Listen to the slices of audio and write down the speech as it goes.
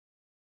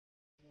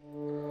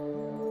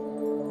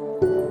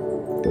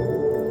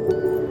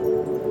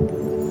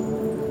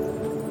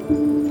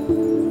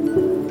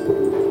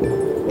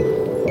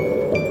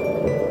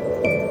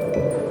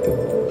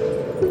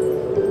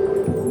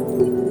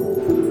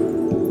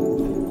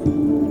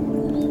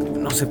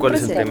No sé cuál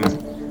es el Reset. tema.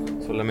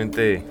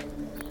 Solamente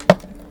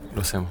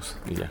lo hacemos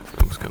y ya,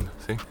 vemos qué onda,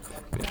 ¿sí?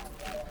 Bien.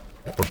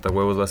 El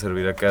portahuevos va a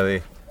servir acá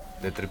de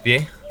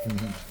tripié.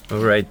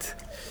 Alright.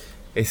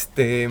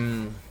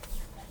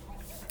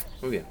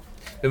 Muy bien.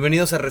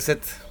 Bienvenidos a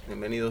Reset.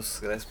 Bienvenidos,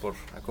 gracias por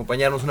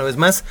acompañarnos una vez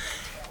más.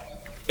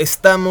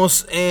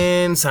 Estamos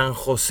en San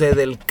José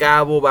del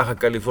Cabo, Baja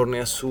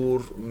California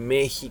Sur,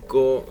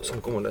 México.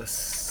 Son como las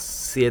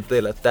 7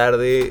 de la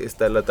tarde.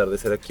 Está el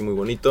atardecer aquí muy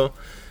bonito.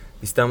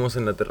 Estamos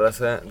en la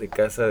terraza de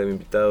casa de mi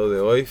invitado de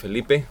hoy,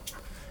 Felipe,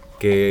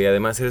 que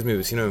además eres mi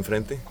vecino de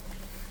enfrente.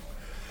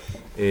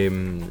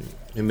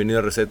 Bienvenido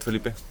a Reset,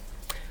 Felipe.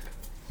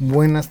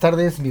 Buenas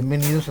tardes,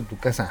 bienvenidos a tu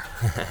casa.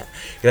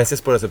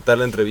 Gracias por aceptar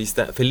la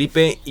entrevista.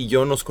 Felipe y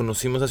yo nos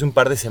conocimos hace un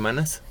par de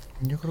semanas.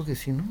 Yo creo que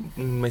sí, ¿no?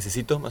 Un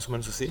mesecito, más o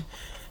menos así.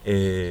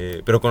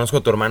 Pero conozco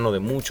a tu hermano de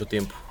mucho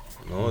tiempo,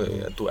 ¿no?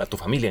 A tu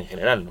familia en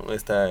general, ¿no?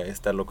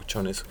 Está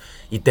locochón eso.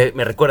 Y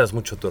me recuerdas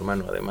mucho a tu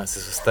hermano, además.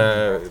 Eso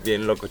está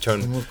bien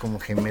locochón. Somos como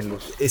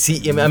gemelos.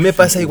 Sí, y a mí me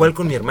pasa igual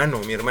con mi hermano.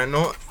 Mi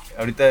hermano,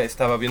 ahorita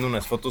estaba viendo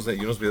unas fotos y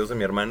unos videos de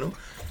mi hermano.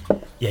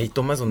 Y hay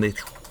tomas donde,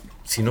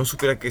 si no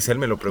supiera que es él,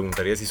 me lo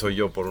preguntaría si soy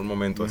yo por un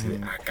momento. Así de,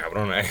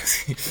 cabrón,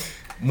 así.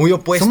 Muy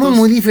opuestos. Somos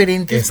muy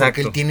diferentes.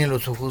 Exacto. Porque él tiene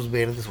los ojos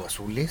verdes o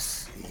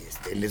azules.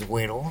 Y él es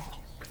güero.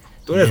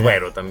 Tú eres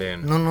güero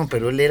también. No,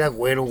 pero él era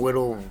güero,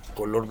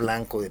 color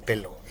blanco de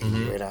pelo. Y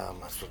yo era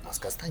más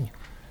castaño.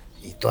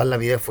 Y toda la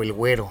vida fue el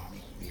güero.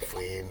 Y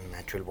fue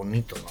Nacho el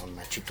bonito, ¿no?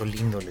 Nachito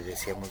lindo, le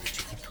decíamos de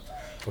chiquito.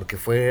 Porque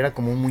era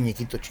como un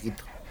muñequito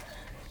chiquito.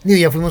 Y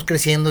ya fuimos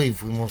creciendo y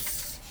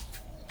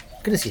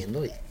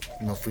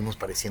nos fuimos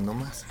pareciendo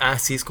más. Ah,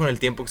 sí, es con el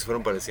tiempo que se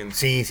fueron pareciendo.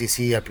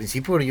 Sí. Al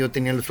principio yo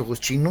tenía los ojos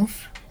chinos,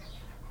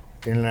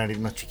 tenía la nariz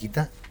más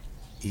chiquita.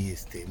 Y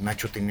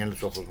Nacho tenía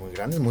los ojos muy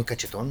grandes, muy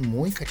cachetón.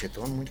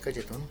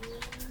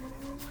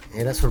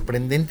 Era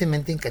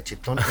sorprendentemente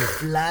cachetón y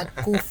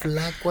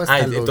flaco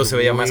hasta los entonces se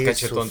veía más huesos.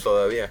 cachetón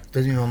todavía.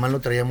 Entonces mi mamá lo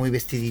traía muy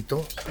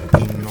vestidito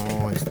y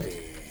no,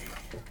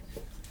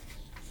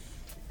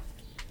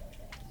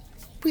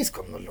 pues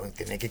cuando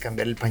tenía que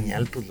cambiar el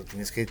pañal, pues lo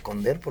tienes que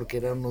esconder porque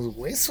eran unos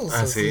huesos.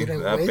 Sí,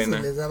 eran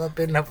huesos, les daba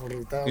pena porque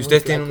estaba. Y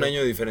ustedes tienen un año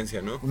de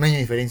diferencia, ¿no? Un año de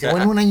diferencia.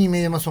 Bueno, un año y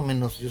medio más o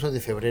menos. Yo soy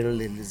de febrero,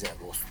 él es de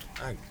agosto.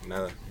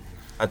 Nada.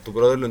 A tu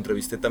brother lo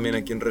entrevisté también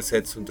aquí en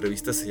Reset. Su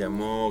entrevista se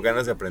llamó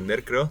Ganas de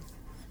Aprender, creo.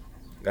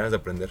 Ganas de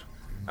Aprender.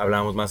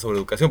 Hablábamos más sobre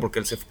educación porque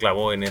él se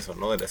clavó en eso,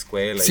 ¿no? De la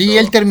escuela. Sí,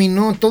 él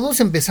terminó. Todos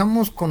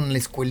empezamos con la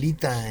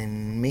escuelita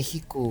en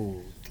México.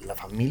 La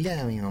familia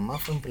de mi mamá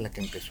fue la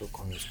que empezó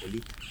con la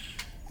escuelita.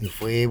 Y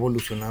fue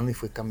evolucionando y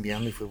fue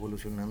cambiando y fue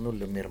evolucionando.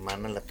 Mi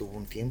hermana la tuvo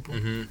un tiempo.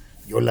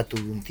 Yo la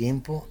tuve un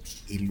tiempo.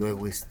 Y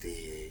luego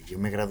yo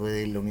me gradué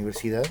de la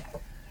universidad.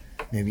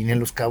 Me vine a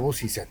Los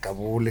Cabos y se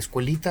acabó la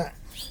escuelita.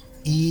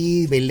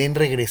 Y Belén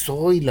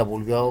regresó y la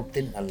volvió a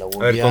obtener.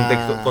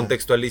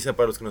 Contextualiza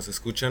para los que nos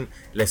escuchan.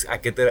 ¿A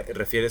qué te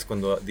refieres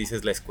cuando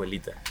dices la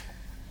escuelita?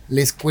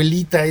 La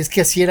escuelita, es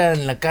que así era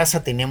en la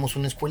casa, teníamos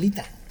una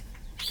escuelita.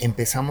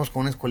 Empezamos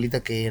con una escuelita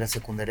que era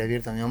secundaria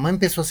abierta. Mi mamá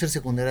empezó a hacer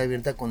secundaria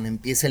abierta cuando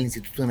empieza el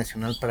Instituto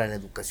Nacional para la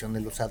Educación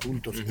de los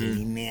Adultos, el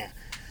INEA.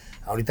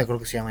 Ahorita creo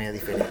que se llama ya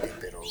diferente,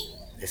 pero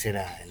ese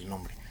era el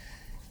nombre.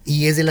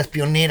 Y es de las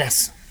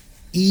pioneras.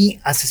 Y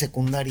hace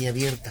secundaria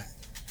abierta.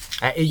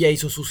 Ella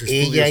hizo sus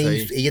estudios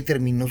ahí. Ella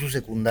terminó su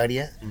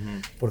secundaria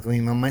porque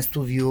mi mamá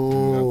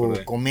estudió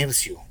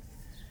comercio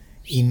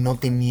y no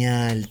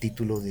tenía el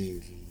título de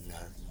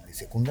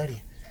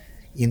secundaria.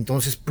 Y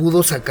entonces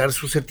pudo sacar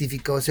su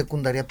certificado de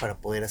secundaria para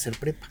poder hacer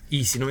prepa.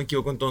 Y si no me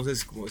equivoco,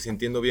 entonces, como si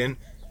entiendo bien,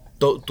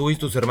 tú y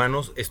tus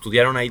hermanos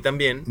estudiaron ahí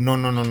también.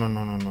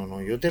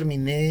 No. Yo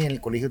terminé en el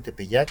colegio de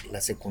Tepeyac,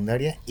 la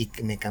secundaria, y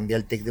me cambié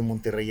al TEC de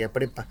Monterrey a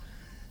prepa.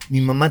 Mi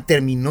mamá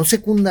terminó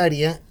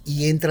secundaria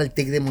y entra al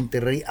TEC de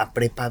Monterrey a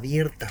prepa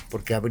abierta,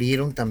 porque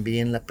abrieron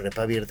también la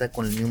prepa abierta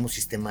con el mismo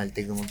sistema del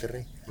TEC de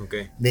Monterrey.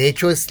 Okay. De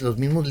hecho, es los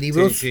mismos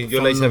libros. Sí,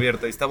 yo la hice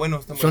abierta. Está bueno.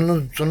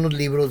 Son los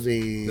libros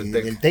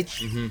del TEC,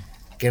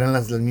 que eran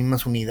las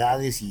mismas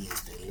unidades y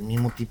el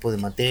mismo tipo de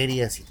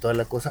materias y toda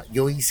la cosa.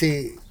 Yo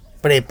hice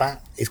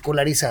prepa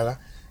escolarizada,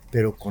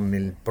 pero con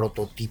el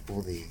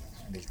prototipo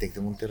del TEC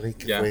de Monterrey,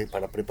 que fue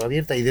para prepa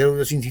abierta, y de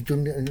los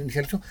institutos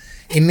iniciales.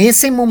 En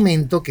ese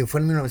momento, que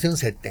fue en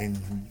 1970,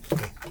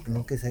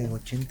 no que sea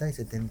 80 y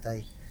 70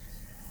 y...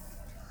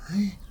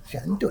 ¡Ay,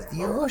 santo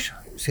Dios!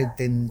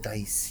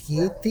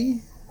 77...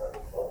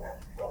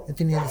 Yo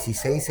tenía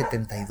 16,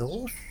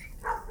 72...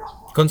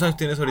 ¿Cuántos años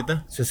tienes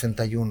ahorita?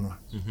 61.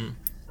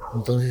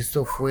 Entonces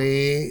eso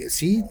fue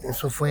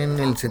en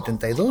el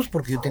 72,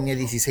 porque yo tenía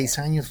 16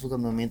 años, fue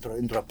cuando me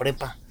entro a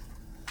prepa.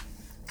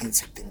 En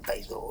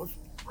 72...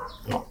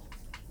 No,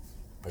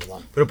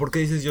 perdón. ¿Pero por qué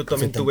dices yo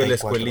también 74. tuve la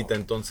escuelita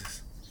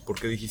entonces? ¿Por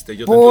qué dijiste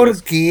yo?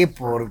 ¿Por qué?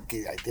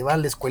 Porque ahí te va,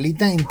 la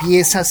escuelita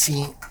empieza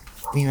así.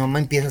 Mi mamá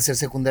empieza a hacer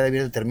secundaria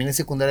abierta, termina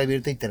secundaria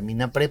abierta y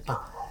termina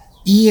prepa.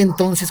 Y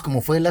entonces,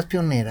 como fue de las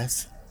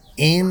pioneras,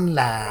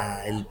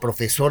 el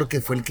profesor que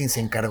fue el que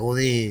se encargó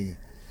de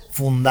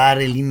fundar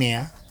el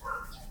INEA,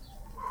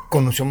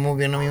 conoció muy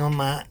bien a mi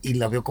mamá y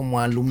la vio como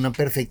alumna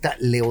perfecta,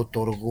 le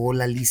otorgó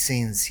la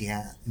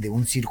licencia de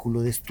un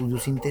círculo de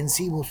estudios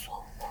intensivos.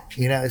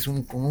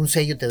 Con un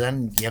sello te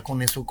dan, ya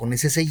con eso, con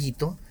ese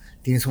sellito,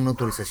 tienes una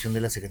autorización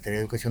de la Secretaría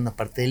de Educación,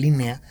 aparte del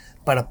INEA,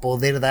 para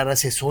poder dar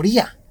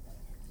asesoría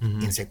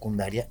en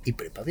secundaria y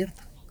prepa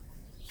abierta.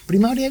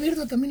 Primaria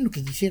abierta también, lo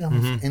que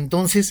quisiéramos.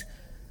 Entonces,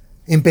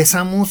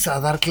 empezamos a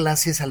dar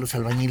clases a los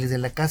albañiles de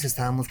la casa.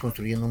 Estábamos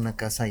construyendo una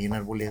casa ahí en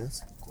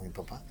Arboledas con mi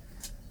papá.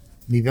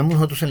 Vivíamos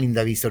nosotros en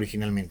Lindavista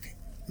originalmente.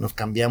 Nos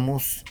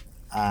cambiamos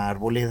a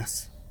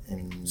Arboledas.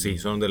 Sí,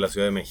 son de la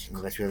Ciudad de México.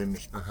 De la Ciudad de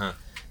México. Ajá.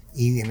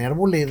 Y en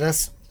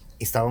Arboledas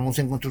estábamos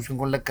en construcción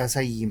con la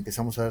casa y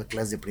empezamos a dar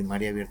clases de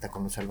primaria abierta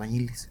con los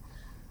albañiles.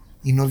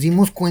 Y nos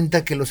dimos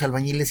cuenta que los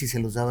albañiles, si se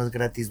los dabas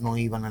gratis, no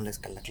iban a las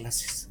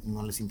clases.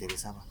 No les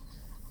interesaba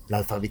la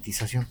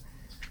alfabetización.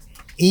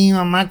 Y mi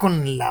mamá,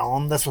 con la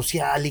onda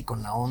social y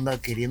con la onda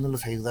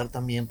queriéndolos ayudar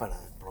también para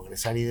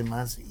progresar y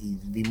demás, y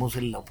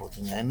vimos la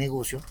oportunidad de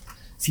negocio,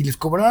 si les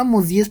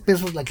cobrábamos 10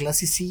 pesos la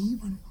clase, sí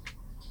iban.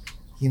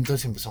 Y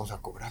entonces empezamos a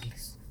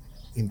cobrarles.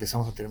 Y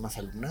empezamos a tener más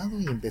alumnado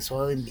y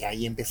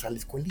ahí empezó la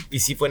escuelita. ¿Y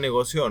si fue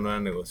negocio o no era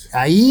negocio?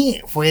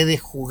 Ahí fue de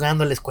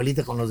jugando a la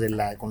escuelita con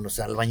los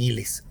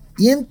albañiles.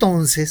 Y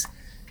entonces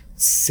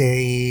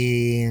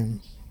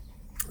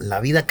la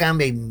vida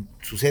cambia y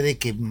sucede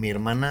que mi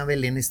hermana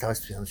Belén estaba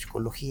estudiando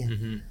psicología.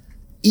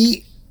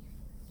 Y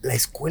la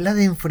escuela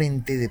de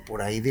enfrente, de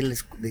por ahí,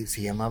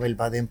 se llamaba el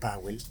Baden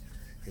Powell.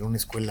 Era una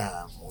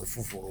escuela muy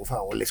fufurufa,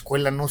 o la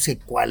escuela no sé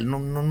cuál,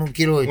 no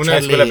quiero echarle... Una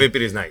escuela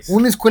Paper is Nice.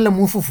 Una escuela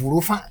muy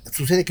fufurufa.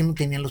 Sucede que no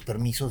tenían los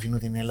permisos y no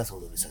tenían las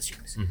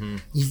autorizaciones.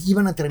 Y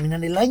iban a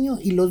terminar el año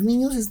y los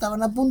niños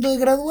estaban a punto de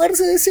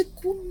graduarse de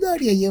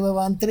secundaria.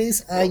 Llevaban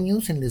 3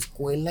 años en la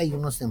escuela y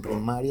unos en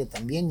primaria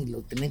también, y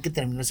tenían que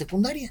terminar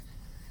secundaria.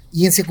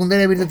 Y en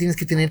secundaria abierta tienes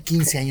que tener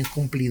 15 años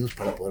cumplidos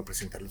para poder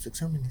presentar los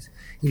exámenes.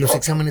 Y los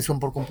exámenes son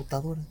por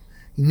computadora.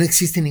 Y no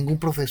existe ningún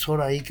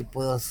profesor ahí que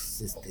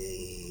puedas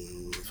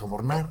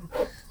sobornar.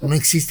 No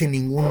existe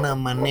ninguna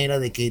manera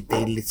de que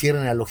le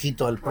cierren el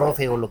ojito al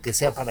profe o lo que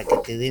sea para que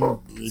te den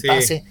el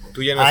pase.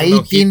 Ahí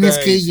tienes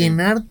que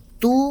llenar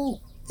tu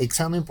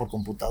examen por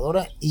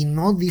computadora y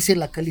no dice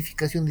la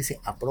calificación, dice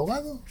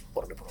aprobado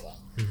por reprobado.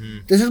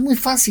 Entonces es muy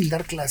fácil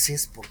dar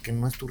clases porque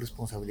no es tu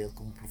responsabilidad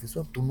como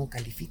profesor. Tú no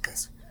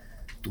calificas.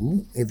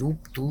 Tú.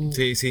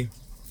 Sí.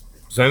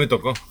 Pues a mí me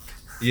tocó.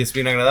 Y es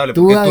bien agradable,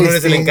 porque tú no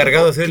eres el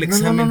encargado de hacer el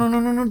examen.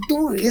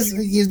 No,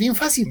 y es bien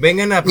fácil.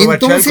 Vengan a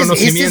aprovechar el conocimiento.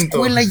 Entonces, esa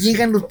escuela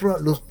llegan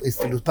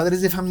los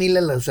padres de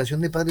familia, la asociación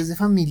de padres de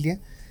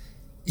familia,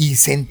 y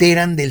se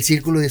enteran del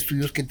círculo de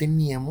estudios que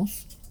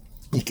teníamos,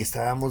 y que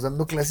estábamos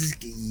dando clases,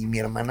 y mi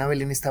hermana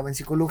Belén estaba en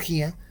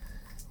psicología,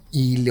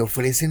 y le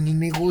ofrecen el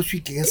negocio,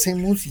 y qué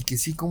hacemos, y que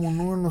sí, como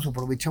no, nos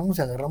aprovechamos,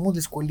 agarramos la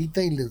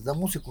escuelita, y les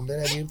damos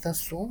secundaria abierta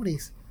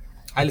sobres.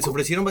 Les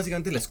ofrecieron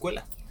básicamente la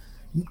escuela.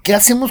 ¿Qué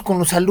hacemos con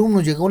los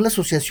alumnos? Llegó la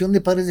asociación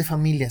de padres de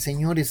familia.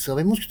 Señores,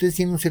 sabemos que ustedes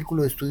tienen un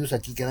círculo de estudios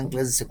aquí que dan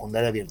clases de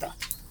secundaria abierta.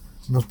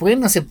 ¿Nos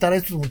pueden aceptar a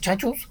estos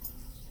muchachos?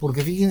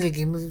 Porque fíjense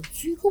que,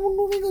 sí, como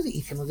no,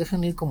 y que nos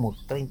dejan ir como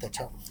 30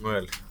 chavos.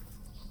 Vale.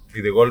 Y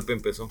de golpe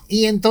empezó.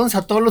 Y entonces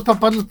a todos los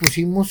papás los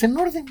pusimos en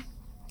orden.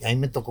 Y ahí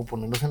me tocó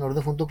ponerlos en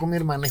orden junto con mi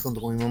hermana y junto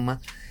con mi mamá.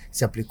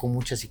 Se aplicó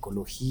mucha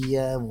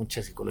psicología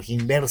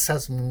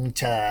inversas,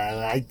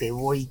 ahí te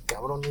voy,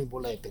 cabrón, y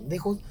bola de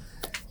pendejos.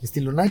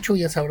 Estilo Nacho,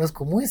 ya sabrás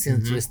cómo es,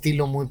 en su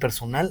estilo muy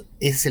personal.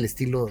 Ese es el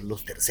estilo de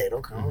los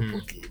terceros, ¿no?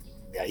 Porque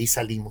de ahí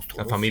salimos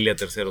todos. La familia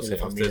terceros,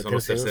 ustedes son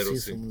los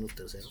terceros. Sí, somos los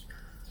terceros.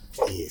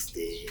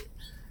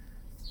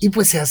 Y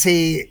pues se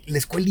hace la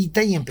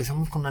escuelita y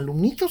empezamos con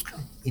alumnitos,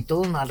 y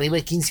todos arriba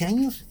de 15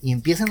 años, y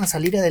empiezan a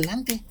salir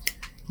adelante.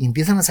 Y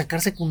empiezan a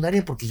sacar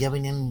secundaria porque ya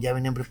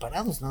venían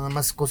preparados. Nada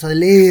más es cosa de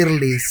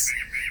leerles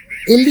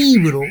el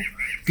libro,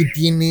 que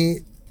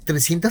tiene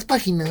 300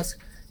 páginas,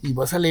 y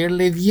vas a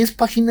leerle 10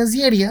 páginas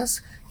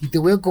diarias y te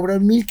voy a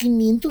cobrar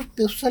 1,500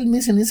 pesos al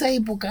mes en esa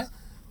época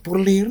por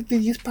leerte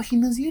 10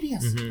 páginas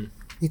diarias.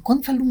 ¿Y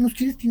cuántos alumnos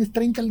quieres? Tienes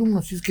 30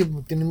 alumnos. Si es que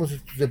tenemos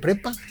estos de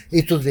prepa,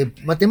 estos de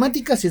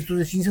matemáticas, estos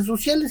de ciencias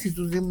sociales,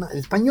 estos de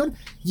español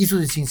y estos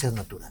de ciencias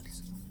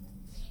naturales.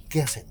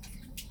 ¿Qué hacemos?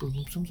 Pues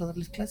empezamos a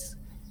darles clases.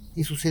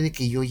 Y sucede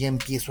que yo ya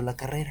empiezo la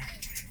carrera.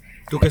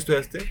 ¿Tú qué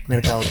estudiaste?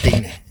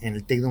 Mercadotecnia, en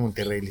el TEC de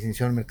Monterrey,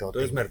 licenciado en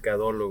mercadotecnia. Tú eres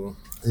mercadólogo.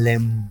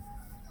 LEM.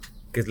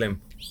 ¿Qué es LEM?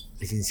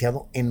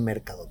 Licenciado en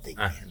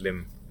mercadotecnia.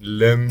 LEM.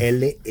 LEM.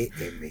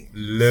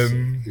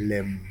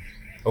 LEM.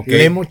 Okay.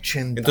 LEM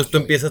 80. Entonces tú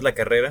empiezas la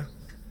carrera.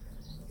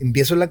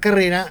 Empiezo la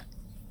carrera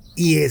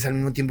y es al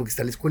mismo tiempo que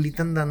está la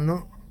escuelita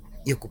andando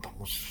y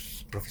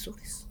ocupamos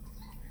profesores.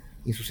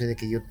 Y sucede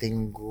que yo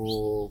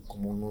tengo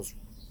como unos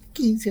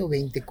 15 o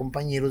 20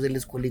 compañeros de la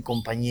escuela y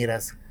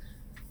compañeras,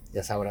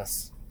 ya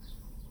sabrás,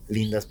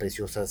 lindas,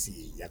 preciosas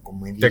y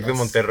acomedidas. TEC de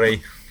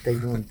Monterrey. TEC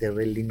de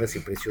Monterrey, lindas y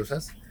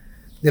preciosas.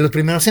 De los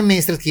primeros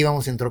semestres que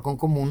íbamos en Tronco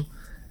Común,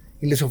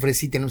 y les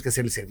ofrecí, tenemos que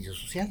hacer el servicio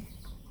social.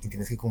 Y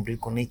tienes que cumplir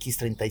con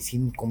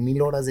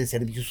 35,000 horas de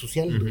servicio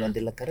social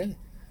durante la carrera.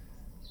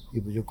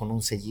 Y pues yo con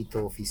un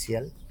sellito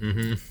oficial,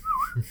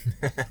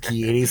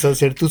 ¿Quieres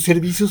hacer tu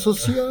servicio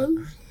social?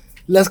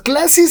 Las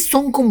clases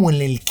son como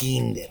en el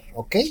kinder,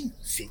 ¿ok?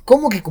 Sí,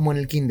 ¿cómo que como en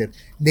el kinder?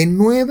 De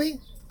 9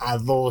 a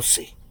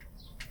 12.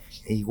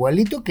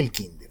 Igualito que el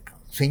kinder.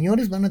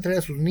 Señores van a traer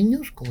a sus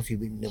niños como si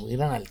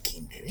vinieran al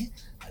kinder, ¿eh?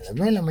 A las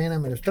 9 de la mañana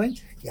me los traen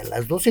y a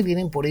las 12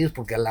 vienen por ellos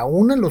porque a la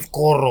 1 los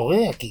corro,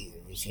 aquí.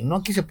 Y si no,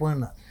 aquí se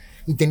ponen a...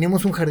 Y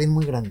tenemos un jardín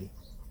muy grande,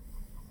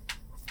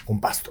 con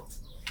pasto.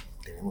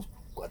 Tenemos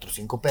 4 o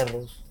 5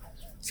 perros,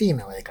 sí,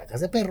 nada de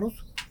cacas de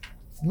perros.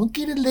 ¿No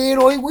quieres leer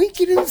hoy, güey?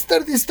 ¿Quieres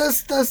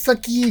estás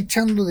aquí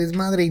echando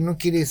desmadre y no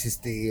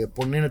quieres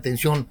poner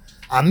atención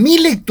a mi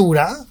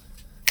lectura?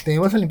 Te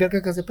vas a limpiar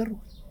cacas de perro.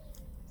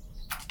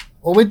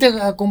 O vete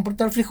a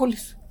comprar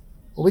frijoles.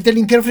 O vete a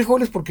limpiar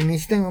frijoles porque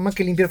necesita mi mamá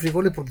que limpiar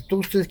frijoles porque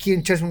todos ustedes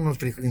quieren echarse unos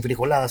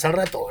enfrijoladas al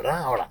rato, ¿verdad?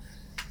 Ahora,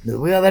 les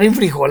voy a dar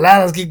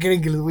enfrijoladas. ¿Qué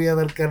creen que les voy a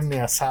dar? Carne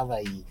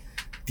asada y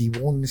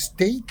tibón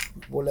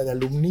steak, bola de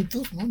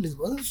alumnitos, ¿no? Les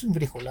voy a dar sus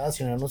enfrijoladas,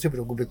 señora, no se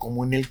preocupe,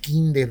 como en el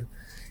kinder.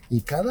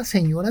 Y cada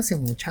señora se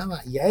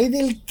mochaba. Y hay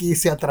del que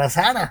se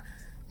atrasara,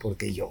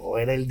 porque yo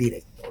era el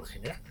director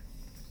general.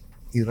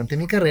 Y durante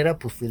mi carrera,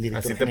 pues fui el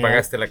director general. ¿Así te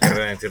pagaste la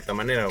carrera en cierta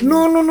manera? ¿O?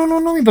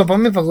 No. Mi papá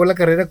me pagó la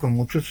carrera con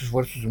muchos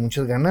esfuerzos y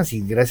muchas ganas.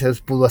 Y gracias a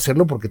Dios pudo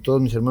hacerlo porque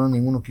todos mis hermanos,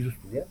 ninguno quiso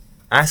estudiar.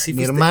 Ah, sí.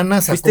 Mi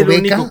hermana sacó ¿fuiste el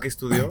beca? único que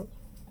estudió?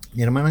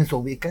 Mi hermana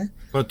hizo beca.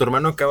 Bueno, tu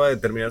hermano acaba de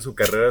terminar su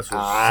carrera a sus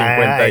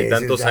 50 y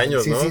tantos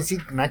años, ¿no? Sí.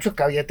 Nacho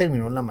ya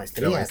terminó la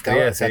maestría.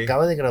 Se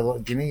acaba de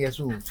graduar. Tiene ya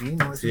su... Sí,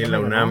 en la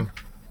UNAM.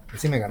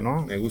 Sí me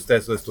ganó. Me gusta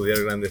eso de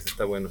estudiar grandes,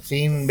 está bueno.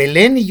 Sí,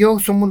 Belén y yo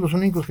somos los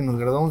únicos que nos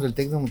graduamos del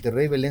TEC de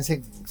Monterrey. Belén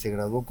se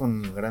graduó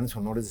con grandes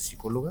honores de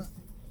psicóloga.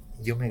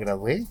 Yo me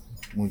gradué,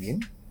 muy bien,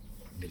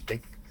 del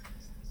TEC.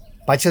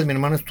 Pachas, mi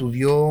hermano,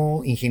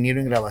 estudió ingeniero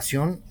en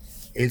grabación.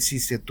 Él sí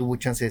se tuvo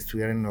chance de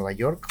estudiar en Nueva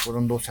York.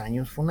 Fueron 2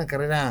 años. Fue una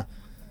carrera,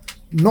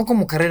 no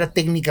como carrera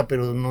técnica,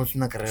 pero no es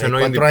una carrera de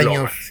 4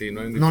 años. Sí,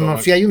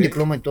 sí hay un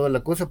diploma y toda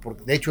la cosa,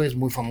 porque de hecho es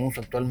muy famoso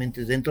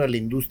actualmente dentro de la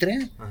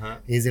industria. Ajá.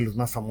 Es de los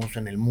más famosos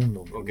en el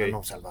mundo. Okay.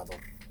 Salvador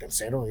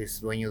III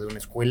es dueño de una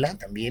escuela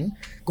también,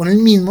 con el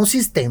mismo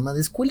sistema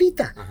de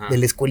escuelita. Ajá. De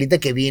la escuelita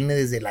que viene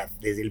desde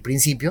el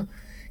principio,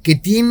 que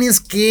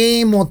tienes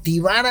que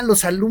motivar a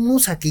los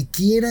alumnos a que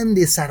quieran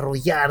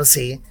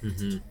desarrollarse.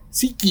 Uh-huh.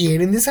 Si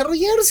quieren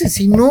desarrollarse,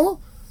 si no,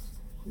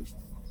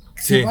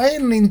 se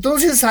vayan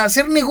entonces a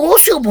hacer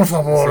negocio, por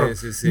favor.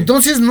 Sí.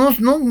 Entonces,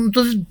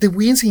 entonces te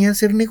voy a enseñar a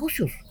hacer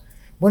negocios.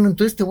 Bueno,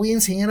 entonces te voy a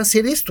enseñar a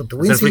hacer esto. Te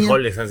voy a enseñar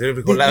frijoles, a hacer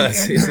frijoladas.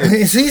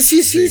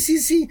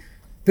 Sí.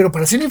 Pero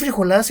para hacer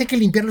frijoladas hay que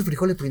limpiar los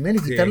frijoles primero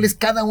y quitarles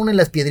cada una de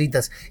las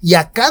piedritas. Y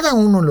a cada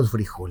uno de los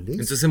frijoles.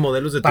 Entonces,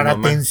 modelos de tu para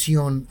mamá.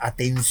 Atención.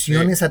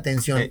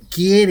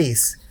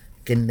 ¿Quieres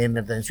que den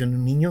atención a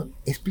un niño?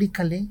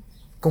 Explícale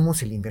cómo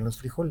se limpian los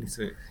frijoles.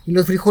 Sí. Y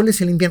los frijoles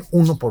se limpian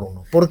uno por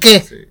uno. ¿Por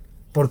qué? Sí.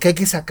 Porque hay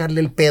que sacarle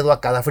el pedo a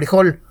cada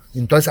frijol.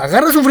 Entonces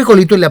agarras un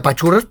frijolito y le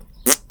apachurras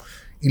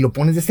y lo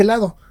pones de este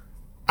lado.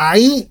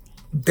 Ahí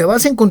te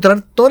vas a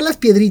encontrar todas las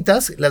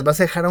piedritas, las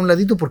vas a dejar a un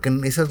ladito porque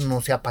esas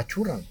no se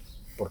apachurran,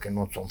 porque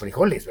no son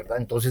frijoles, ¿verdad?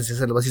 Entonces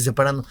esas las vas a ir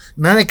separando.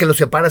 Nada de que los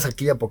separas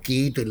aquí de a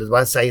poquito y los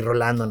vas a ir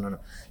rolando, no.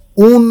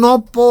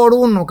 Uno por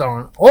uno,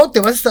 cabrón. O te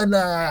vas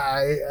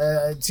a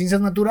ciencias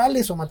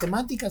naturales o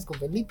matemáticas con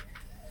Felipe.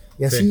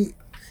 Y así.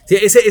 Sí,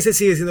 ese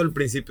sigue siendo el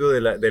principio de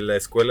la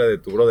escuela de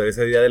tu brother,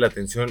 esa idea de la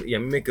atención. Y a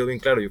mí me quedó bien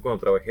claro, yo cuando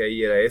trabajé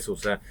ahí era eso. O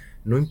sea,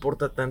 no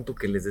importa tanto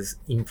que les des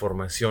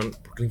información,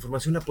 porque la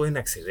información la pueden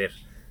acceder.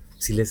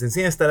 Si les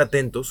enseñas a estar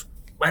atentos,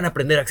 van a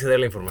aprender a acceder a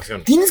la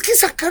información. Tienes que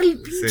sacar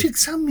el pinche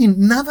examen,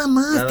 nada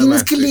más.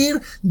 Tienes que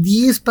leer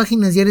 10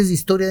 páginas diarias de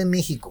historia de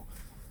México.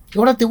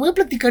 Ahora te voy a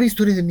platicar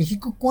historia de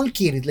México. ¿Cuál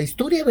quieres? ¿La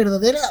historia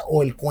verdadera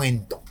o el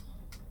cuento?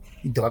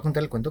 Y te voy a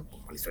contar el cuento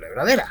como la historia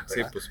verdadera, ¿verdad?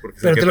 Sí, pues porque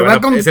pero te lo voy a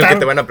contar. Es el que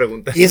te van a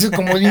preguntar. Y eso es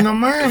como mi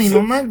mamá,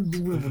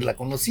 ¿la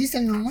conociste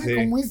a mi mamá? Sí.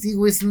 ¿Cómo es?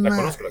 Digo, es una... La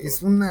conozco.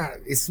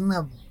 Es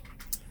una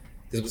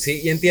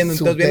sí, ya entiendo.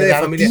 Entonces viene de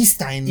familia.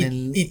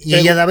 Y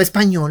ella daba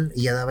español,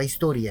 ella daba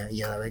historia,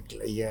 ella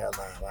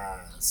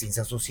daba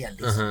ciencias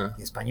sociales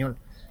y español.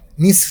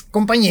 Mis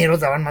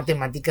compañeros daban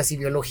matemáticas y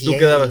biología. ¿Tú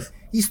qué dabas?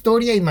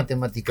 Historia y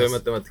matemáticas.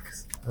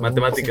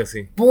 Matemáticas,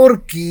 sí.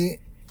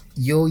 Porque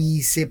yo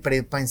hice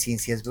prepa en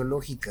ciencias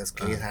biológicas,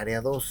 que es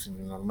área 2,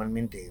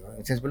 normalmente. En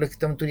ciencias biológicas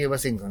también tú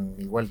llevas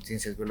igual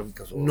ciencias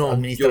biológicas o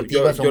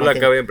administrativas. Yo la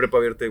acabé en prepa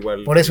abierta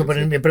igual. Por eso,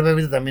 pero en prepa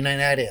abierta también hay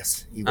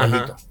áreas,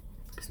 igualito.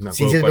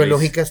 Ciencias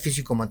biológicas,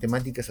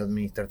 físico-matemáticas,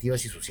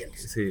 administrativas y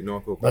sociales. Sí, no me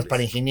acuerdo. Vas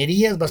para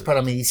ingenierías, vas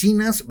para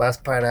medicinas, vas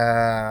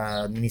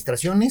para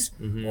administraciones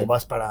o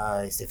vas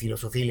para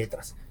filosofía y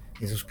letras.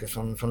 Esos que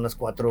son las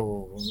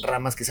 4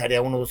 ramas que es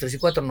área 1, 2, 3 y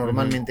 4,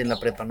 normalmente en la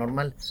prepa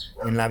normal,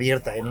 en la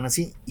abierta eran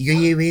así. Y yo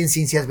llevé en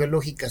ciencias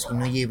biológicas y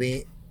no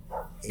llevé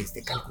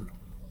cálculo.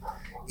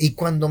 Y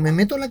cuando me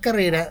meto a la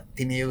carrera,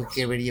 tenía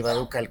que haber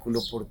llevado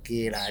cálculo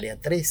porque era área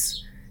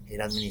 3,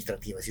 era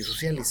administrativas y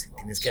sociales.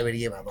 Tienes que haber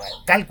llevado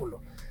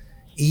cálculo.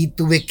 Y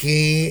tuve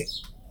que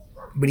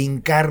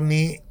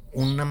brincarme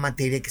una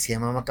materia que se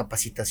llamaba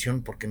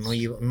capacitación porque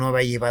no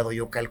había llevado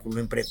yo cálculo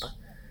en prepa.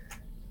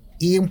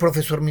 Y un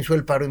profesor me hizo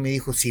el paro y me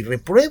dijo, si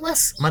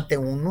repruebas mate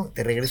 1,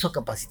 te regreso a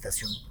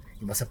capacitación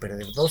y vas a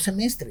perder 2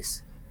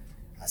 semestres.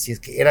 Así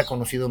es que era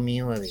conocido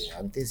mío de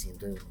antes y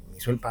entonces me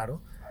hizo el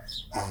paro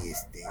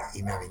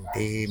y me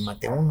aventé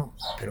mate 1.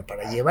 Pero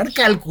para llevar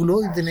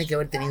cálculo tenía que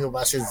haber tenido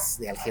bases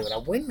de álgebra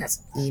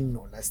buenas y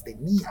no las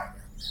tenía.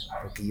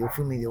 Porque yo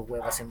fui medio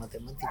huevas en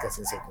matemáticas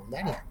en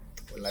secundaria,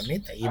 pues la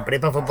neta. Y en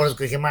prepa fue por eso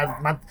que dije,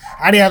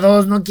 área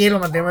 2, no quiero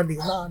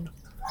matemáticas. No.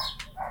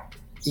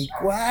 ¿Y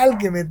cuál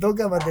que me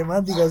toca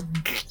matemáticas?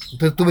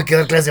 Entonces tuve que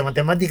dar clases de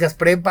matemáticas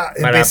prepa.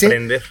 Para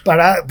aprender.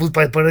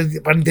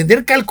 Para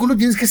entender cálculo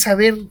tienes que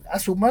saber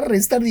sumar,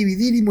 restar,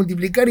 dividir y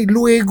multiplicar. Y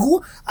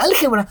luego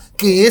álgebra,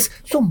 que es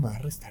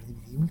sumar, restar,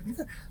 dividir y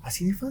multiplicar.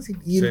 Así de fácil.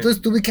 Y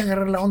entonces tuve que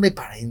agarrar la onda y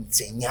para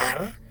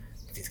enseñar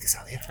tienes que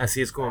saber.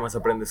 Así es como más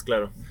aprendes,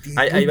 claro.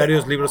 Hay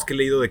varios libros que he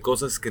leído de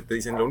cosas que te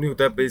dicen, lo único que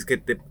te voy a pedir es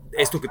que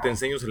esto que te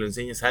enseño se lo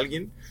enseñes a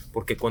alguien,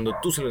 porque cuando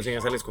tú se lo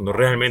enseñas a alguien es cuando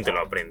realmente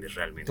lo aprendes,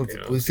 realmente. Porque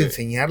 ¿no? puedes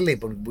enseñarle,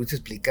 porque puedes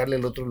explicarle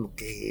al otro lo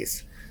que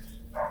es.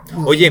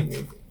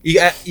 Oye,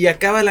 y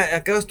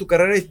acabas tu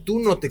carrera y tú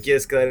no te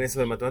quieres quedar en eso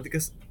de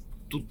matemáticas,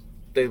 tú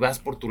te vas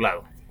por tu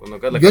lado.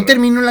 Yo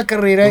termino la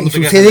carrera y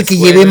sucede que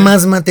llevé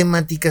más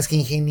matemáticas que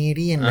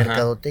ingeniería en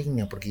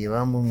mercadotecnia, porque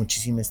llevábamos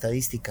muchísima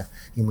estadística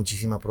y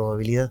muchísima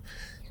probabilidad.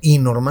 Y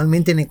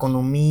normalmente en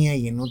economía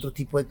y en otro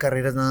tipo de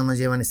carreras nada más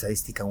llevan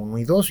estadística 1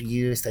 y 2. Y yo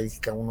llevo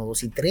estadística 1,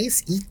 2 y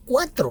 3 y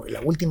 4.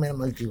 La última era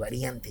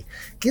multivariante,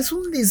 que es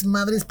un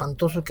desmadre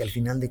espantoso que al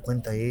final de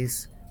cuentas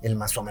es el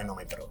más o menos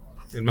metro.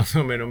 El más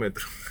o menos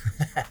metro.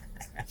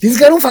 Tienes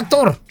que dar un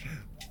factor.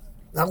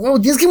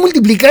 Tienes que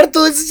multiplicar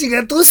todo eso,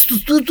 llegar todos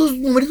tus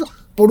numeritos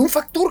por un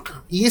factor.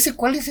 ¿Y ese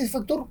cuál es ese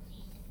factor?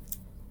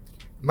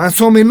 Más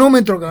o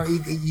menómetro.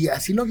 Y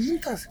así lo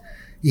avientas.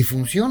 Y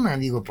funciona,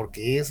 digo,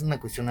 porque es una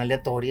cuestión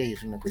aleatoria y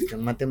es una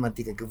cuestión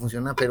matemática que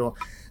funciona, pero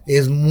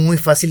es muy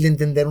fácil de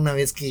entender una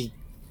vez que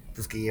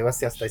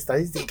llevaste hasta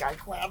estadística. Ay,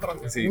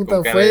 cuadro, sí,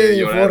 puta,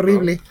 fue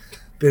horrible. ¿No?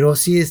 Pero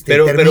sí,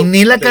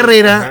 terminé la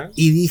carrera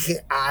y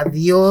dije,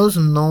 adiós,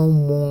 no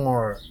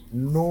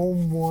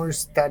more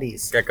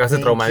studies. Que acabaste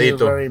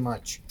traumadito. Very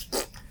much.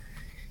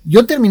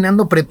 Yo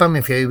terminando prepa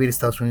me fui a vivir a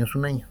Estados Unidos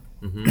un año.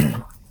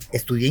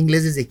 Estudié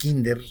inglés desde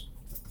kinder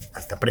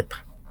hasta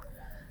prepa.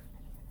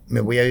 Me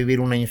voy a vivir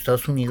un año a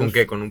Estados Unidos. ¿Con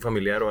qué? ¿Con un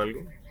familiar o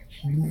algo?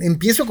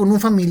 Empiezo con un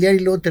familiar y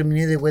luego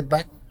terminé de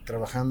wetback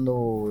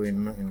trabajando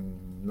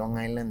en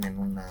Long Island en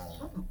una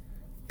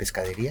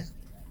pescadería.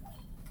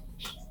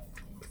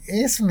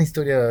 Es una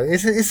historia,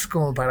 es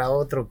como para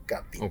otro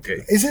capítulo. Okay.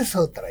 Esa es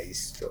otra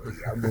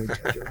historia,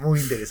 muy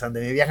interesante.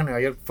 Mi viaje a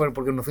Nueva York fue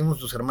porque nos fuimos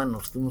 2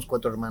 hermanos, fuimos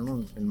 4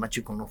 hermanos, el más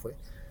chico no fue,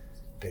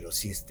 pero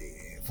sí,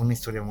 fue una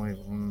historia muy,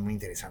 muy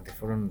interesante.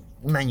 Fueron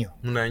un año.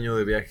 Un año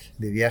de viaje.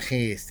 De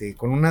viaje,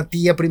 con una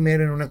tía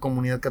primero en una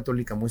comunidad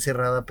católica muy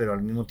cerrada, pero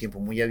al mismo tiempo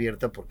muy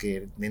abierta,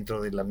 porque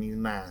dentro de la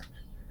misma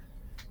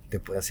te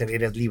puede hacer,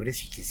 eras libre,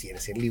 si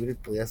quisieras ser libre,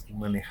 podías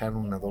manejar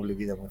una doble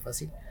vida muy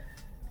fácil.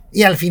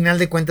 Y al final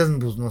de cuentas,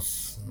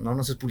 pues no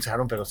nos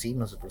expulsaron, pero sí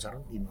nos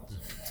expulsaron y nos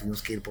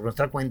tuvimos que ir por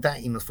nuestra cuenta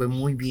y nos fue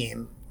muy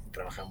bien.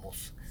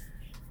 Trabajamos,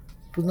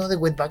 pues no de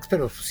wetbacks,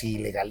 pero sí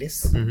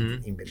legales.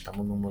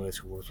 Inventamos número de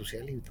seguro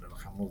social y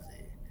trabajamos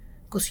de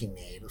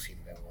cocineros y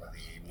luego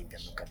de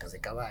limpiando cacas de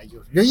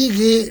caballos. Yo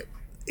llegué,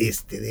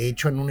 de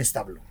hecho, en un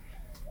establo.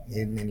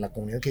 En la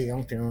comunidad que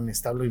llegamos tenían un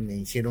establo y me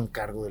hicieron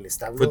cargo del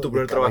establo. ¿Fue tu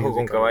primer trabajo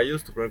con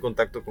caballos? ¿Tu primer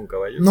contacto con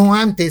caballos? No,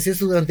 antes,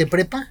 eso durante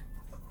prepa.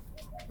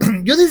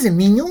 Yo desde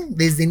niño.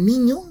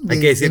 Hay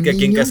que decir que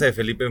aquí en casa de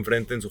Felipe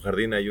enfrente en su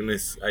jardín hay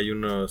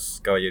unos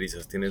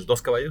caballerizas. ¿Tienes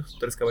 2 caballos?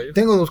 ¿3 caballos?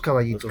 Tengo 2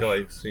 caballitos. 2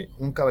 caballos, sí.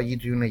 Un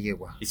caballito y una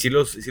yegua. Y sí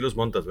los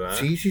montas, ¿verdad?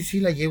 Sí,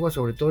 la yegua,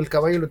 sobre todo el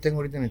caballo lo tengo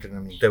ahorita en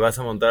entrenamiento. Te vas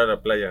a montar a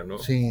la playa, ¿no?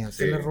 Sí,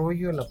 hasta el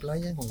arroyo, a la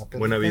playa con la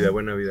perrita.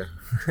 Buena vida.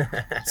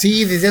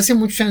 Sí, desde hace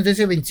muchos años,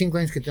 desde hace 25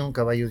 años que tengo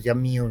caballos ya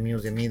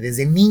míos de mí.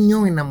 Desde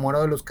niño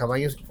enamorado de los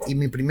caballos. Y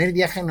mi primer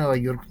viaje a Nueva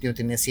York, yo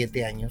tenía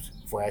 7 años,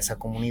 fue a esa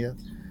comunidad.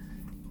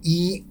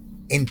 Y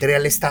entré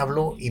al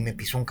establo y me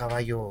pisó un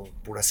caballo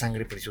pura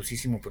sangre,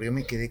 preciosísimo, pero yo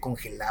me quedé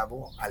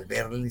congelado al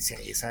verle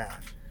esa.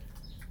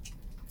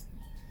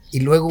 Y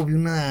luego vi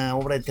una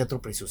obra de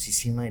teatro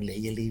preciosísima, y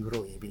leí el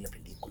libro y vi la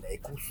película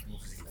Ecus, no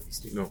sé si la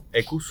viste. No,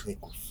 Ecus.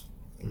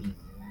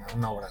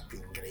 Una obra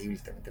increíble,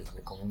 también te la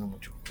recomiendo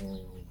mucho.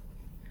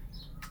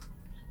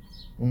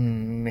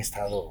 Un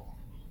estado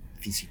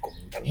físico,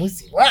 mental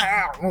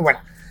muy bueno.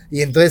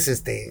 Y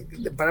entonces,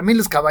 para mí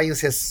los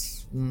caballos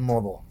es un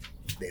modo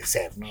de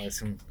ser, ¿no?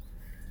 Es un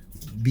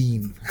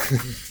beam.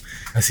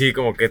 Así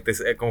como que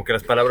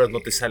las palabras no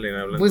te salen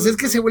hablando. Pues es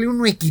que se vuelve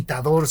uno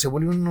equitador, se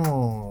vuelve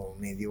uno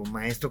medio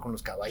maestro con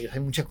los caballos. Hay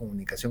mucha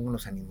comunicación con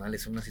los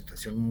animales, es una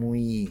situación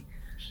muy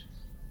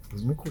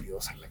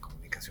curiosa la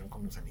comunicación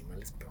con los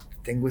animales. Pero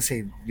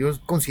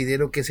yo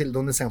considero que es el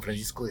don de San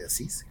Francisco de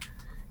Asís,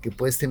 que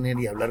puedes tener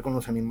y hablar con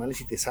los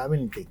animales y te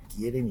saben y te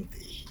quieren y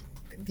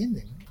te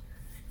entienden, ¿no?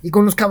 Y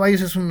con los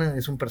caballos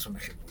es un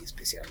personaje muy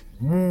especial,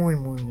 muy,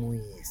 muy, muy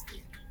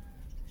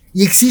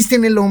y existe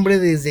en el hombre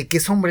desde que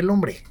es hombre el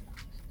hombre.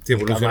 Sí,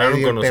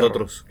 evolucionaron con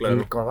nosotros, claro.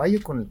 El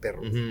caballo con el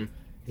perro.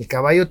 El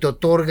caballo te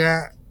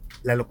otorga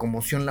la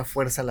locomoción, la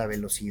fuerza, la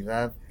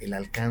velocidad, el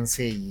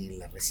alcance y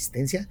la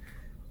resistencia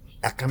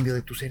a cambio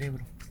de tu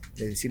cerebro.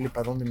 De decirle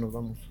para dónde nos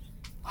vamos,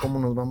 cómo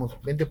nos vamos,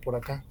 vente por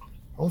acá.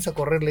 Vamos a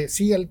correrle,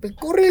 sí,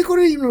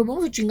 corre, y nos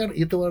vamos a chingar.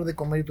 Yo te voy a dar de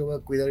comer, y te voy a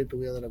cuidar, y te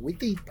voy a dar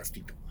agüita y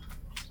pastito.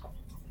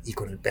 Y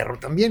con el perro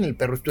también, el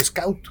perro es tu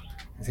scout.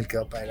 Es el que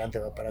va para adelante,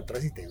 va para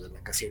atrás y te ayuda en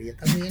la cacería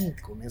también.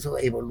 Y con eso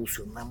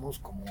evolucionamos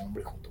como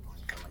hombre junto con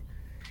el caballo.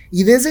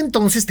 Y desde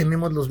entonces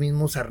tenemos los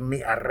mismos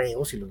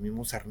arreos y los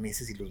mismos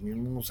arneses y los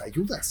mismos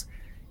ayudas.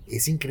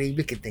 Es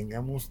increíble que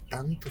tengamos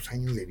tantos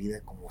años de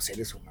vida como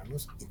seres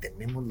humanos y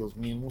tenemos los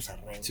mismos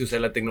arreos. Sí, o sea,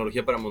 la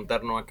tecnología para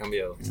montar no ha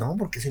cambiado. No,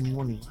 porque es el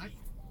mismo animal.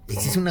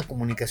 Existe una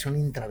comunicación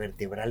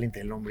intravertebral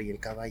entre el hombre y el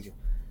caballo.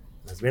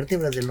 Las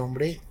vértebras del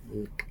hombre,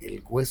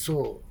 el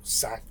hueso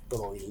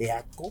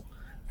sacroiliaco,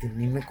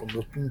 termina con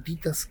 2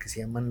 puntitas que se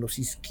llaman los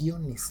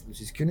isquiones.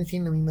 Los isquiones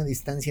tienen la misma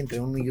distancia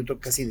entre uno y otro,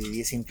 casi de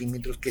 10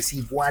 centímetros, que es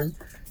igual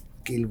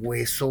que el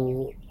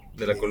hueso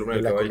de la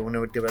columna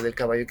vertebral del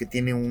caballo, que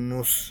tiene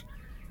unos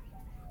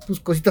pues,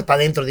 cositas para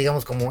adentro,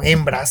 digamos, como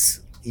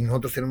hembras, y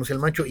nosotros tenemos el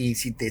macho. Y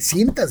si te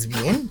sientas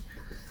bien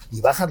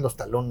y bajas los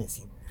talones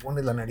y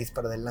pones la nariz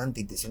para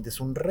adelante y te sientes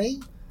un rey,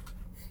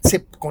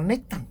 se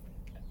conectan.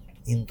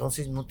 Y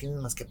entonces no tienes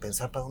más que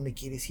pensar para dónde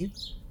quieres ir.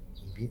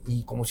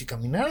 Y como si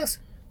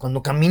caminaras.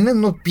 Cuando caminas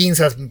no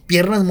piensas,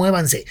 piernas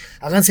muévanse,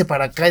 háganse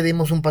para acá y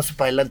demos un paso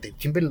para adelante.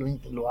 Siempre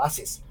lo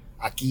haces.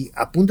 Aquí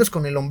apuntas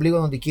con el ombligo a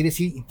donde quieres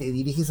ir y te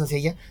diriges hacia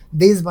allá,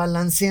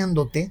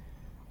 desbalanceándote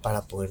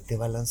para poderte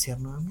balancear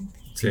nuevamente.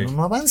 Sí. Si no,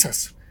 no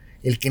avanzas.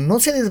 El que no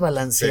se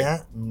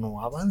desbalancea,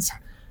 no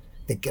avanza.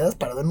 Te quedas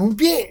parado en un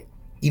pie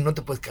y no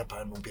te puedes quedar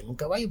parado en un pie en un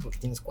caballo porque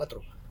tienes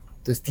 4.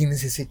 Entonces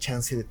tienes ese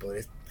chance de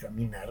poder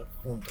caminar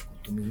junto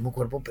con tu mismo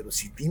cuerpo, pero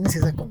si tienes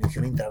esa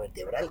conexión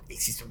intravertebral,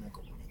 existe una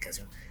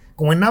comunicación.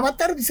 Como en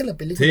Avatar, dice la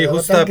película. Sí,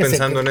 justo estaba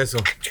pensando en eso.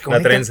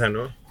 La trenza,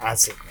 ¿no?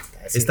 Sí.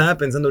 Estaba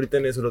pensando ahorita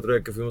en eso el otro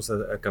día que fuimos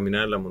a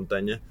caminar a la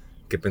montaña,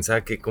 que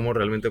pensaba que cómo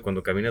realmente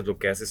cuando caminas lo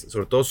que haces,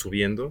 sobre todo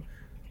subiendo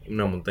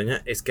una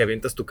montaña, es que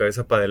avientas tu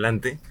cabeza para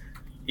adelante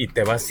y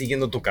te vas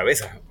siguiendo tu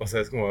cabeza. O sea,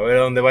 es como a ver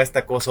a dónde va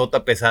esta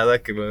cosota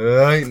pesada que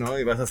ay, ¿no?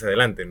 Y vas hacia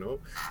adelante, ¿no?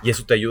 Y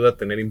eso te ayuda a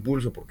tener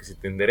impulso, porque si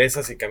te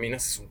enderezas y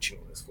caminas es un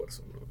chingo de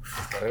esfuerzo, ¿no?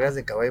 Las carreras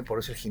de caballo, por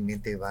eso el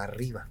jinete va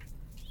arriba,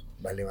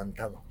 va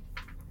levantado.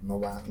 No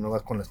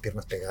va con las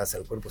piernas pegadas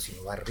al cuerpo,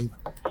 sino va arriba.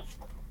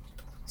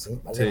 ¿Sí?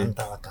 Va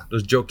levantado acá.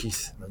 Los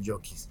jockeys,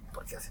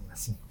 porque hacen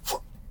así.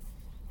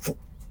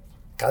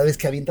 Cada vez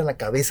que avienta la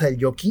cabeza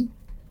del jockey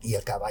y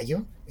el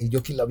caballo, el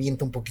jockey lo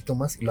avienta un poquito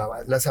más y lo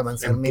hace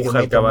avanzar medio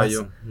metro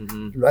caballo. Más.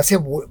 Uh-huh. Lo hace,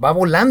 va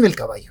volando el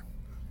caballo.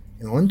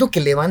 En el momento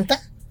que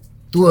levanta,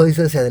 tú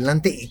avisas hacia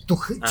adelante y tú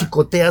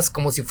chicoteas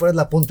como si fueras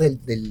la punta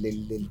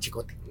del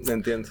chicote.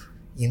 Entiendo.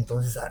 Y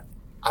entonces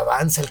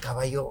avanza el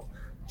caballo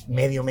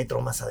medio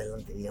metro más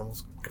adelante,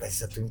 digamos,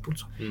 gracias a tu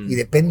impulso. Y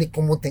depende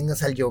cómo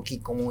tengas al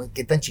jockey,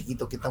 qué tan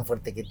chiquito, qué tan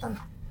fuerte, qué tan...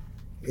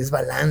 Es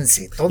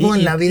balance, todo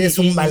en la vida es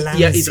un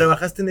balance. Y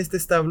trabajaste en este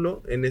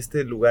establo, en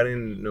este lugar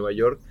en Nueva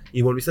York,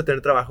 y volviste a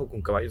tener trabajo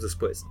con caballos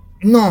después.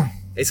 No.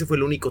 Ese fue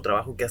el único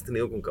trabajo que has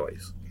tenido con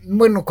caballos.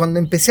 Bueno, cuando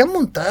empecé a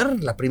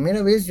montar, la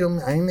primera vez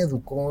a mí me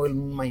educó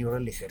un mayor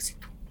del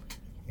ejército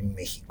en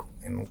México,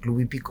 en un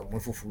club hípico muy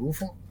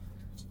fufurufo.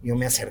 Yo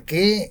me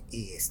acerqué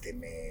y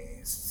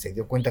se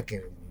dio cuenta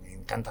que me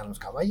encantan los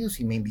caballos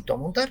y me invitó a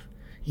montar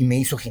y me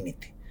hizo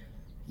jinete.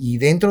 Y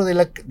dentro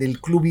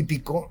del club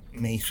hípico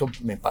me hizo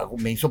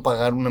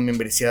pagar una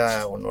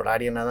membresía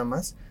honoraria nada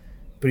más,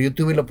 pero yo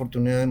tuve la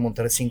oportunidad de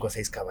montar 5 a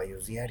 6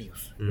 caballos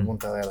diarios. Yo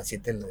montaba a las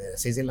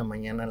 6 de la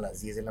mañana, a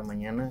las 10 de la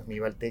mañana, me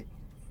iba al TEC,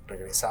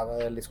 regresaba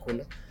de la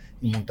escuela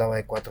y montaba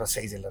de 4 a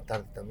 6 de la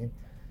tarde también.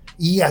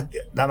 Y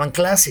daban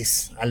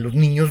clases a los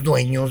niños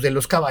dueños de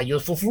los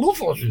caballos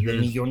fufurufos, de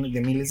millones,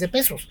 de miles de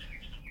pesos.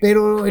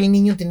 Pero el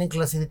niño tiene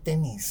clase de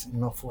tenis,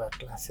 no fue a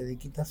clase de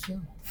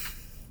equitación.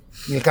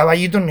 Y el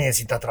caballito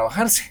necesita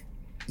trabajarse.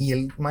 Y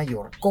el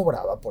mayor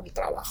cobraba por el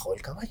trabajo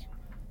del caballo.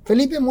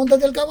 Felipe,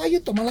 móntate al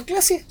caballo, toma la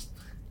clase.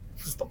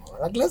 Pues tomaba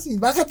la clase y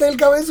bájate del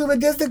caballo,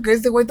 súbete a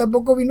este güey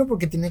tampoco vino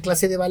porque tiene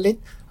clase de ballet.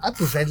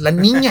 Pues es la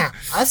niña.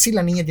 Sí,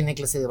 la niña tiene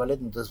clase de ballet.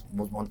 Entonces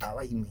pues,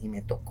 montaba y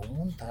me tocó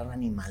montar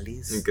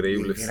animales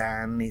increíbles.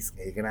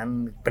 El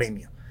gran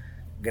premio.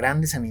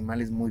 Grandes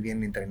animales muy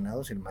bien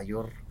entrenados. El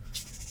mayor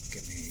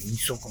que me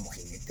hizo como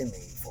jinete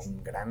fue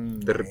un gran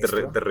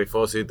maestro. Te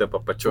rifó, sí, te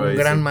apapachó. Fue un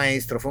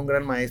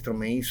gran maestro,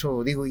 me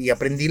hizo, y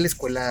aprendí en la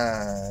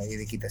escuela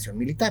de equitación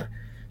militar,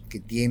 que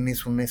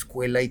tienes una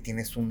escuela y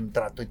tienes un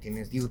trato y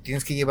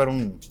tienes que llevar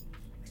una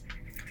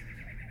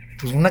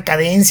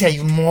cadencia y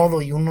un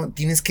modo y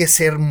tienes que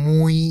ser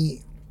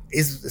muy,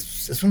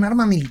 es un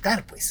arma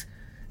militar, pues.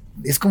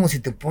 Es como si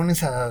te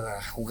pones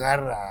a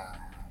jugar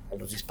a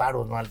los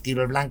disparos, ¿no? Al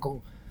tiro al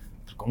blanco,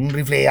 con un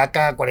rifle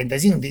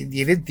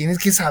AK-45, tienes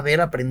que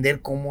saber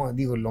aprender cómo,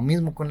 lo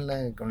mismo con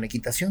la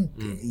equitación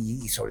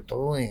y sobre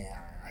todo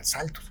a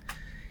saltos.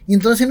 Y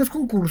entonces en los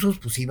concursos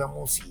pues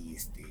íbamos y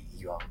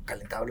yo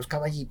calentaba los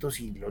caballitos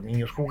y los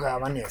niños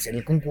jugaban y hacían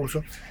el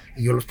concurso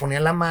y yo los ponía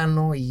a la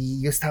mano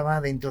y yo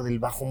estaba dentro del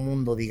bajo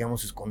mundo,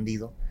 digamos,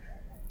 escondido,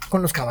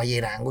 con los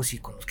caballerangos y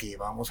con los que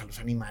llevábamos a los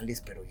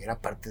animales, pero yo era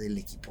parte del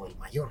equipo del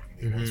mayor.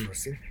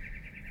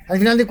 Al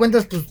final de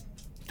cuentas, pues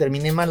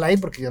terminé mal ahí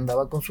porque yo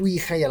andaba con su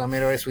hija y a la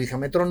mera hora su hija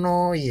me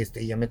tronó y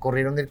ya me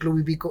corrieron del club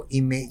hípico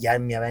y ya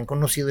me habían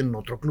conocido en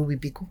otro club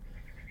hípico,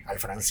 al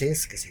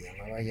Francés, que se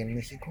llamaba allá en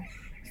México.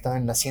 Estaba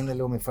en la hacienda,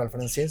 luego me fue al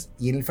Francés,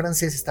 y en el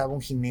Francés estaba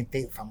un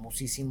jinete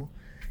famosísimo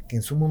que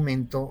en su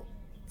momento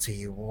se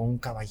llevó un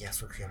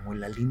caballazo que se llamó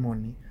la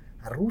Limoni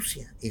a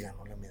Rusia y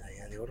ganó la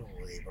medalla de oro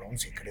o de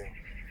bronce, creo,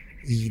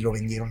 y lo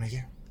vendieron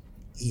allá.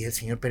 Y el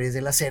señor Pérez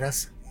de las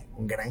Heras,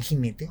 un gran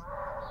jinete,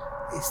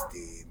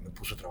 me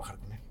puso a trabajar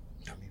con él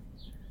también.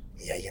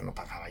 Y ahí ya no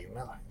pagaba yo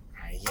nada,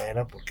 ahí ya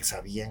era porque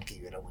sabían que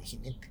yo era buen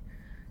jinete.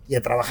 Y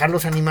a trabajar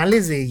los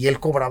animales y él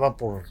cobraba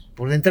por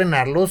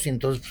entrenarlos y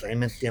entonces pues ahí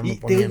me ponían.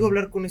 Te oigo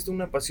hablar con esto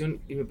una pasión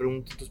y me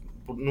pregunto, entonces,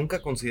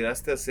 ¿nunca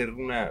consideraste hacer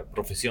una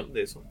profesión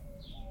de eso?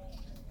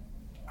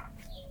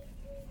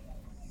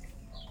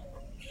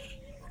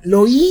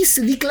 Lo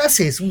hice, di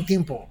clases un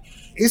tiempo.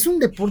 Es un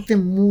deporte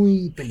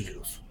muy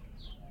peligroso.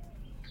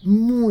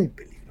 Muy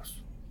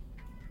peligroso.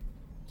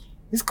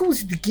 Es como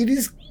si te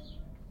quieres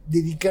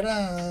dedicar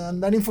a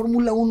andar en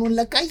Fórmula 1 en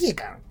la calle,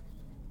 cabrón.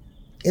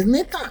 Es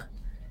neta.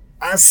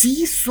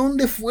 Así son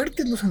de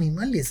fuertes los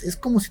animales. Es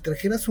como si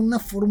trajeras una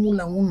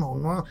Fórmula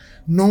 1,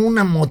 no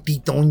una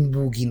motito, un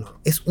buggy, no.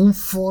 Es un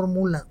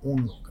Fórmula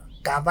 1.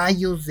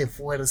 Caballos de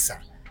fuerza.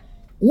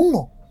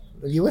 Uno.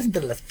 Lo llevas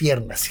entre las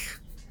piernas.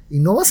 Y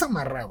no vas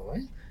amarrado,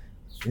 ¿eh?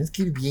 Tienes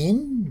que ir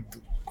bien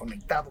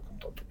conectado con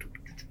todo.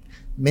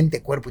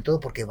 Mente, cuerpo y todo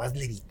porque vas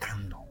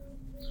levitando.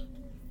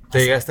 ¿Te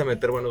llegaste a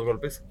meter buenos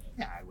golpes?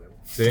 Ah, huevo.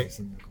 Sí.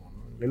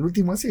 El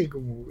último hace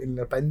como en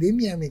la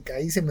pandemia me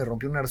caí, se me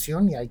rompió una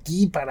arción y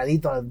aquí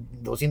paradito a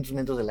 200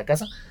 metros de la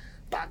casa,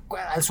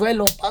 al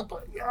suelo,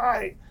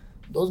 ay,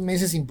 2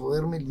 meses sin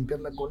poderme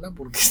limpiar la cola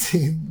porque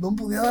no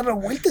podía dar la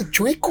vuelta,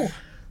 chueco.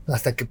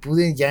 Hasta que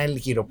pude, ya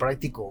el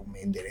quiropráctico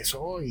me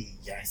enderezó y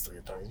ya estoy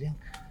otra vez bien.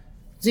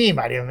 Sí,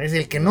 varias veces,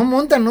 el que no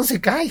monta no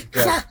se cae.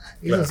 Claro,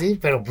 eso sí,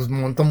 pero pues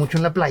monto mucho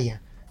en la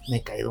playa, me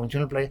he caído mucho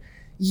en la playa.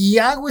 Y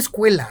hago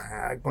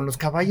escuela, con los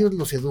caballos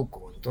los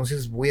educo,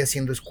 entonces voy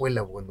haciendo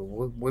escuela, cuando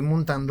voy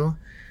montando,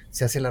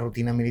 se hace la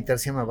rutina militar,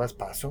 se llama vas,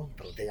 paso,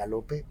 trote,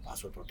 galope,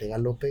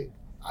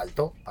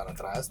 alto, para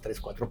atrás, 3,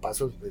 4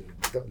 pasos,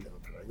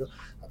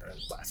 atrás,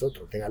 paso,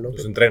 trote, galope.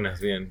 Pues entrenas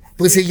bien.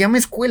 Pues se llama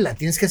escuela,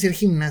 tienes que hacer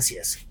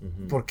gimnasias,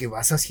 porque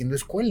vas haciendo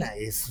escuela,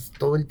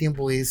 todo el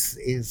tiempo es,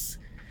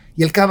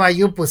 y el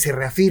caballo pues se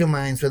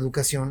reafirma en su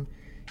educación,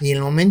 y en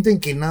el momento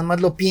en que nada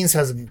más lo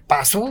piensas,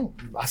 paso,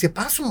 hace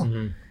paso.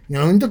 En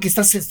el momento que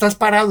estás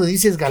parado y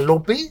dices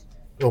galope,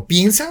 lo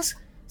piensas,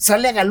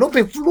 sale a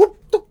galope,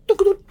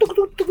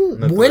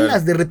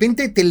 vuelas, de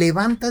repente te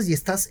levantas y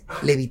estás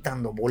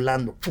levitando,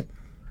 volando.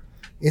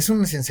 Es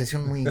una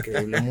sensación muy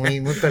increíble, muy,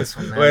 muy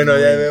personal. Bueno,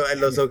 ya veo,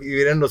 y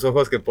miren los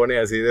ojos que pone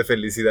así de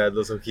felicidad,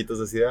 los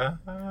ojitos así.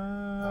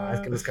 Es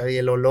que los cabellos,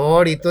 el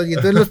olor y todo. Y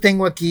entonces los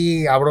tengo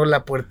aquí, abro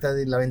la puerta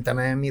de la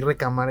ventana de mi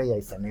recámara y ahí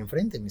están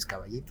enfrente mis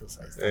caballitos.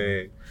 Ahí están.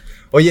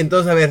 Oye,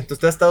 entonces, a ver, tú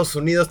estás en Estados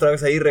Unidos,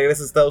 trabajas ahí,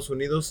 regresas a Estados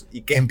Unidos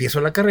y ¿qué? Empiezo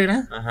la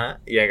carrera.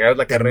 Ajá, y agarras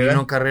la carrera.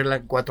 Termino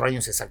carrera 4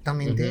 años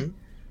exactamente.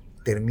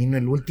 Termino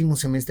el último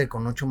semestre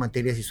con 8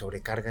 materias y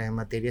sobrecarga de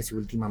materias y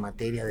última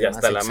materia de y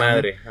hasta la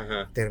madre.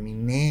 Ajá.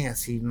 Terminé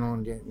así,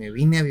 me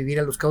vine a vivir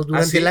a Los Cabos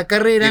durante la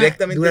carrera,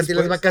 durante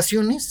las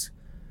vacaciones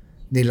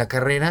de la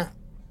carrera.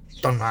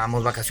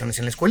 Tomábamos vacaciones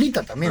en la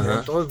escuelita también,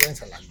 ¿no? Todos ven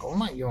a la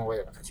goma y yo me voy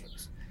de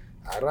vacaciones.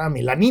 Agarraba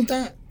mi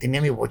lanita,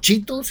 tenía mi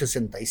bochito,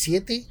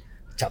 67,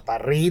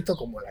 chaparrito,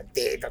 como la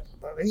teta,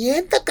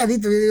 bien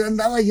tacadito.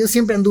 Yo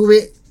siempre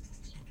anduve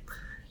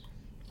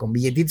con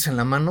billetitos en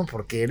la mano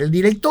porque era el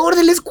director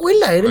de la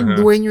escuela, era el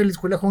dueño de la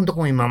escuela junto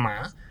con mi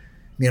mamá.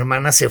 Mi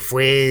hermana se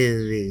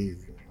fue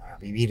a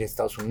vivir a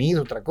Estados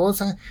Unidos, otra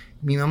cosa.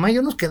 Mi mamá y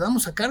yo nos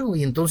quedamos a cargo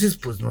y entonces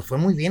pues nos fue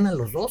muy bien a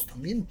los dos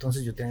también.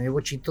 Entonces yo tenía mi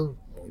bochito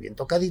muy bien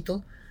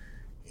tocadito.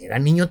 Era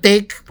niño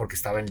TEC porque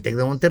estaba en el TEC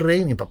de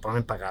Monterrey. Mi papá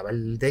me pagaba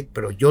el TEC,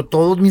 pero yo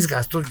todos mis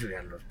gastos yo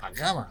ya los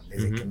pagaba.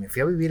 Desde que me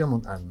fui a vivir a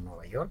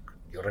Nueva York,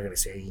 yo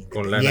regresé independiente.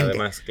 Con lana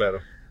además, claro.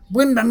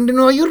 Bueno, en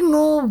Nueva York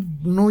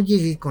no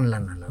llegué con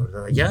lana, la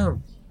verdad. Ya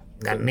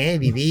gané,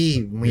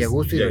 viví muy a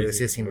gusto y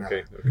regresé sin nada.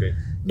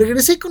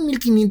 Regresé con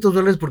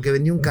 $1,500 porque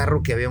vendí un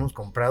carro que habíamos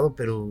comprado,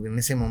 pero en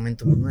ese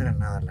momento pues, no era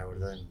nada, la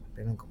verdad.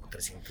 Eran como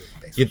 $300.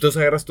 ¿Y entonces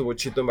agarras tu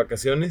bochito en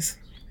vacaciones?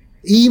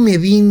 Y me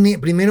vine,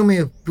 primero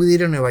me pude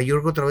ir a Nueva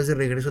York otra vez de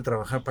regreso a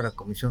trabajar para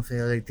Comisión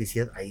Federal de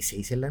Electricidad. Ahí se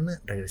hice lana,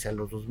 regresé a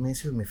los 2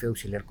 meses, me fui a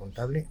auxiliar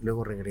contable.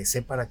 Luego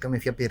regresé para acá, me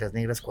fui a Piedras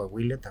Negras,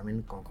 Coahuila,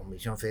 también con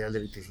Comisión Federal de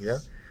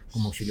Electricidad.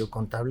 Como auxiliar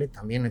contable,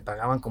 también me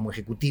pagaban como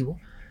ejecutivo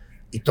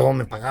y todo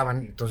me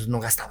pagaban, entonces no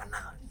gastaba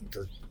nada.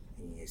 Entonces,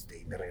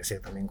 me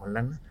regresé también con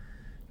lana.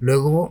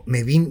 Luego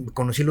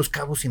conocí Los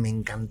Cabos y me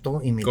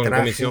encantó y me traje. ¿Con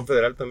Comisión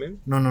Federal también?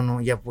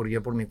 No, ya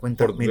por mi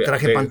cuenta. Me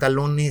traje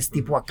pantalones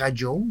tipo acá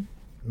Joe,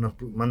 nos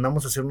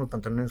mandamos a hacer unos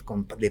pantalones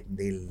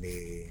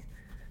de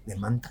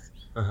manta.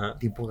 Ajá.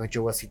 Tipo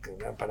gacho básico,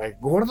 para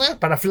gordas,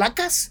 para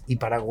flacas y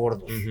para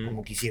gordos,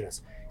 como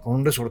quisieras, con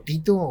un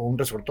resortito o un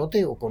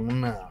resortote o con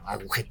una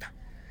agujeta.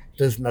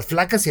 Entonces las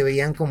flacas se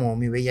veían como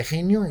mi bella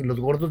genio y los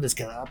gordos les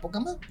quedaba poca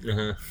más.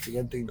 Si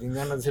ya tenían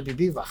ganas de hacer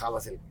pipí,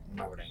 bajabas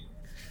una braga.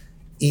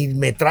 Y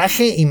me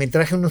traje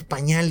unos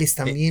pañales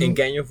también. ¿En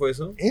qué año fue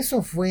eso?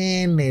 Eso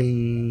fue en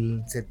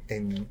el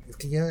 70, es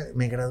que ya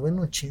me gradué en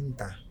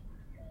 80.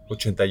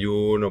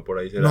 81, por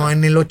ahí será. No,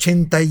 en el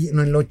 80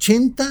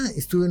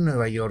 estuve en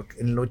Nueva York.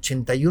 En el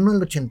 81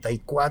 al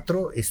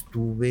 84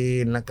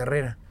 estuve en la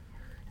carrera.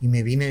 Y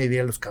me vine a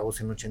vivir a Los Cabos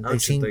en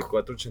 85.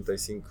 84,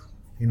 85.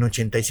 En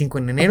 85,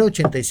 en enero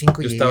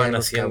 85 yo llegué estaba a Los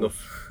naciendo.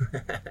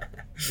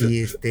 Cabos.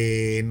 Y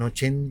en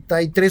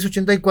 83,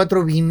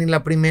 84 vine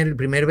el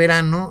primer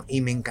verano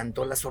y me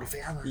encantó la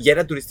surfeada. ¿Y ya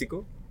era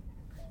turístico?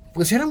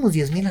 Pues éramos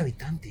 10,000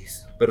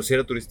 habitantes. Pero sí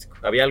era turístico.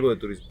 ¿Había algo de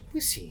turismo?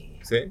 Pues sí.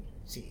 ¿Sí?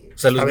 Sí. O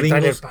sea,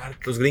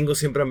 los gringos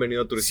siempre han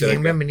venido a turistear.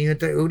 Siempre han venido.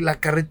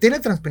 La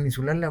carretera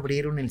transpeninsular la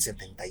abrieron en el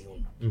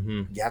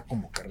 71. Ya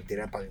como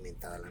carretera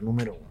pavimentada, la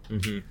número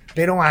 1.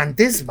 Pero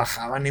antes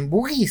bajaban en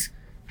buggies.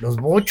 Los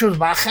bochos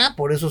baja,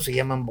 por eso se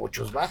llaman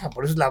bochos baja.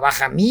 Por eso es la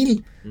baja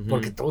 1000.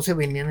 Porque todos se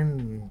venían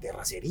en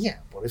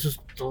terracería. Por eso es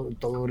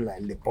todo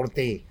el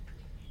deporte.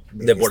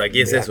 De por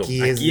aquí es eso.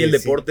 Aquí el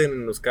deporte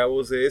en Los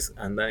Cabos es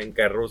andar en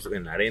carros,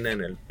 en la arena,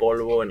 en el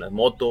polvo, en las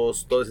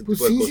motos, todo ese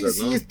tipo de cosas,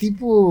 ¿no? Sí, es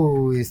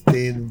tipo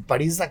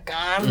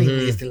París-Dakar,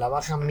 la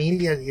baja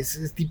 1000, y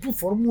es tipo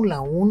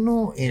Fórmula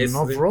 1 en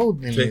off-road,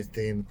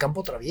 en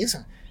campo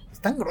traviesa.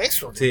 Están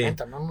gruesos,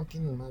 neta, no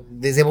tienen más.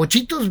 Desde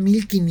bochitos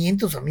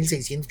 1500 a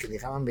 1600 que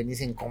dejaban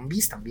venirse en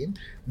combis también,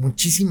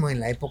 muchísimo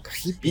en la época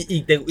hippie.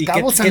 ¿Y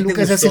Cabo San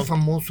Lucas se hace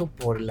famoso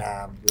por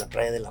la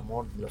playa del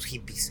amor, los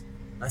hippies.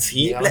 ¿Ah,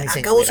 sí?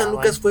 ¿A Cabo San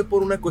Lucas fue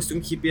por una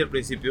cuestión hippie al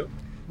principio?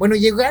 Bueno,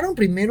 llegaron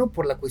primero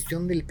por la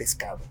cuestión del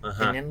pescado.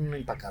 Tenían una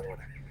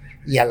empacadora.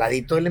 Y al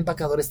ladito de la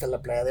empacadora está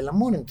la playa del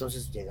amor.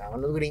 Entonces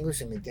llegaban los gringos y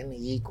se metían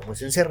allí. Como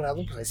es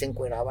encerrado, pues ahí se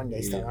encueraban y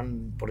ahí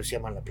estaban, por eso se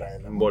llama la playa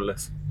del amor.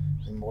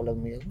 En bolas,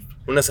 muy a gusto.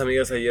 Unas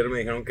amigas ayer me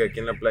dijeron que aquí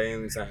en la playa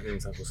en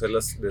San José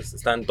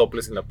estaban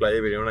toples en la playa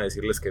y vinieron a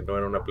decirles que no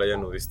era una playa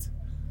nudista.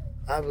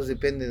 Pues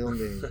depende de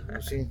dónde,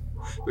 pues sí.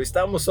 Pues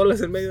estábamos solas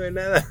en medio de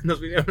nada.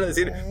 Nos vinieron a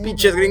decir,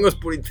 pinches gringos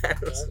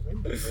puritanos.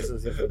 Eso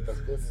sí fue otras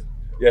cosas.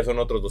 Ya son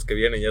otros los que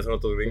vienen, ya son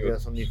otros gringos. Ya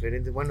son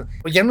diferentes. Bueno,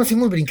 pues ya nos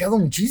hemos brincado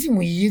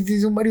muchísimo y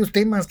son varios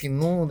temas que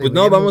no... Pues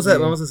no, vamos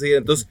a seguir.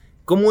 Entonces,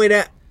 ¿cómo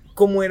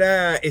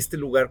era este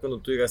lugar cuando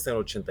tú llegaste en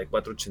el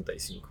 84,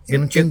 85?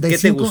 En 85,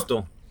 ¿Qué te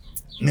gustó?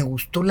 Me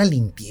gustó la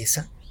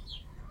limpieza.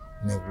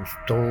 Me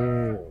gustó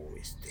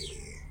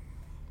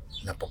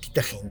la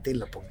poquita gente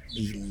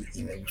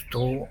y me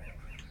gustó,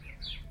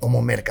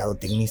 como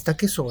mercadotecnista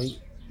que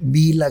soy,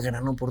 vi la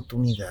gran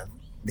oportunidad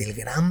del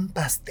gran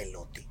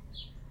pastelote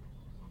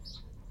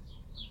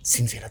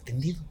sin ser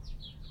atendido,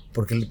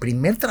 porque el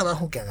primer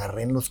trabajo que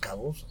agarré en Los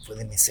Cabos fue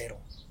de mesero,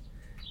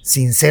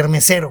 sin ser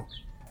mesero.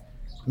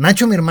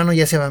 Nacho, mi hermano,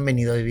 ya se habían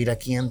venido a vivir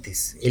aquí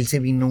antes. Él se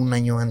vino un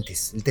año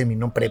antes. Él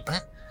terminó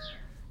prepa,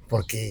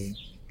 porque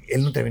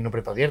él no terminó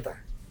prepa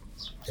abierta.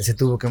 Él se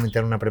tuvo que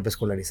meter a una prepa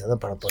escolarizada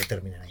para poder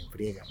terminar en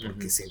friega,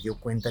 porque se dio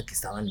cuenta que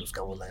estaba en Los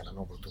Cabos la gran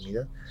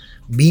oportunidad.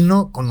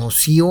 Vino,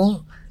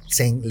 conoció,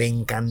 le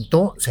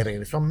encantó, se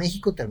regresó a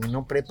México,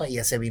 terminó prepa y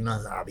ya se vino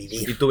a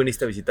vivir. ¿Y tú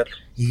viniste a visitarlo?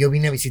 Y yo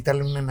vine a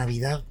visitarle una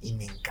Navidad y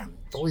me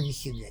encantó y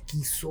dije, de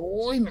aquí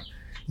soy.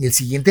 Y el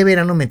siguiente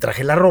verano me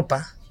traje la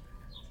ropa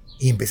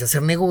y empecé a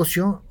hacer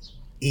negocio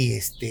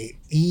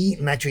y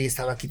Nacho ya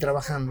estaba aquí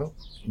trabajando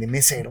de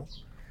mesero.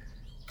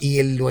 Y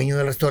el dueño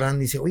del restaurante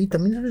dice, oye,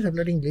 ¿también sabes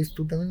hablar inglés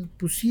tú también?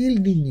 Pues sí,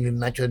 el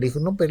Nacho le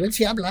dijo, no, pero él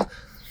sí habla.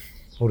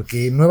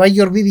 Porque en Nueva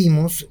York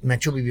vivimos,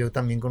 Nacho vivió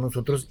también con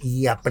nosotros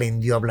y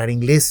aprendió a hablar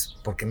inglés,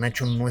 porque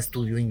Nacho no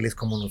estudió inglés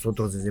como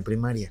nosotros desde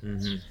primaria.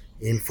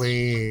 Él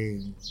fue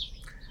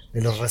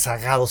de los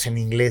rezagados en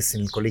inglés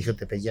en el colegio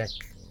Tepeyac.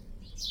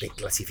 Te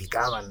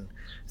clasificaban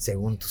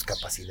según tus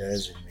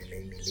capacidades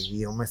en el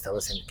idioma,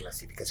 estabas en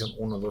clasificación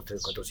 1, 2,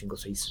 3, 4, 5,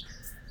 6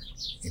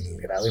 en el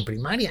grado de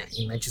primaria,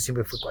 y Nacho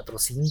siempre fue 4,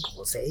 5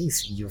 o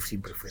 6 y yo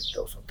siempre fui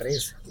 2 o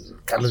 3. Y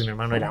Carlos, mi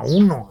hermano, era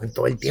 1 en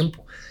todo el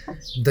tiempo.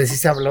 Entonces sí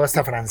se hablaba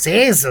hasta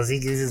francés, así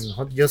que dices,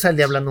 yo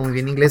salí hablando muy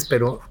bien inglés,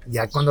 pero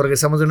ya cuando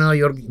regresamos de Nueva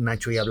York,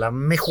 Nacho ya hablaba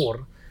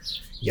mejor,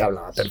 ya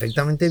hablaba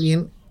perfectamente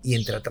bien y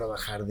entré a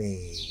trabajar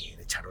de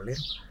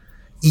charolero.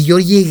 Y yo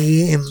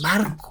llegué en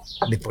barco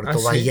de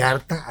Puerto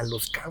Vallarta a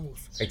Los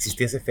Cabos.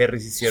 Existía ese ferry,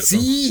 sí, cierto.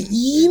 Sí,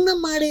 y una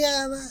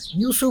mareada.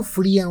 Yo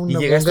sufría una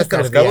 ¿Y llegaste hasta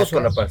Los Cabos o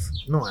a La Paz?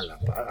 No,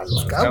 a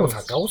Los Cabos,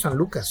 a Cabo San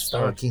Lucas,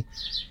 estaba aquí.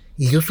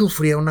 Y yo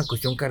sufría una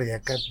cuestión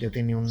cardíaca. Yo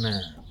tenía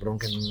una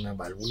bronca en una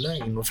válvula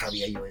y no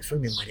sabía yo eso y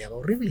me mareaba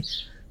horrible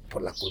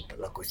por la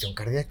cuestión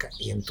cardíaca.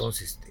 Y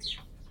entonces,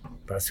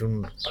 para hacer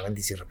un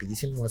paréntesis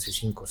rapidísimo, hace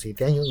 5 o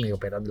 7 años me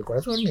operaron el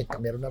corazón, me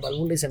cambiaron la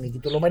válvula y se me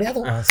quitó lo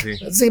mareado. Sí.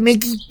 Se me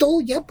quitó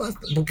ya,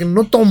 porque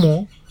no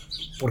tomo,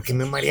 porque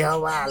me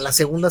mareaba a la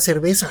segunda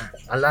cerveza.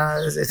 A la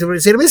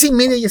cerveza y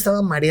media ya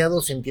estaba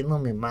mareado,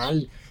 sintiéndome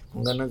mal,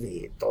 con ganas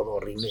de todo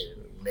horrible,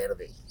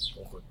 verde,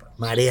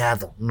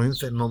 mareado,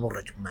 no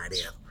borracho,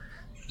 mareado.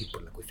 Y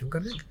por la cuestión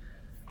cardíaca.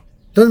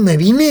 Entonces me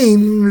vine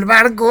en el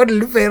barco, en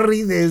el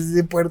ferry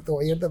desde Puerto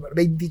Vallarta,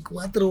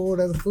 24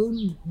 horas, fue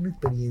una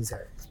experiencia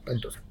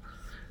espantosa.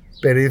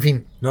 Pero en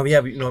fin. No había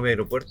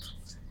aeropuerto.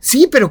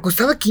 Sí, pero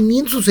costaba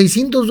 $500 o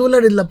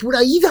 $600 la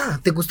pura ida.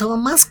 Te costaba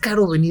más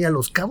caro venir a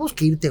Los Cabos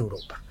que irte a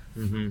Europa.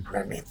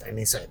 La neta, en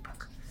esa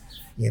época.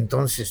 Y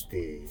entonces,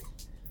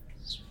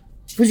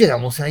 pues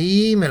llegamos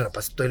ahí, me la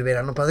pasé todo el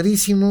verano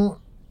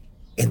padrísimo.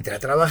 Entré a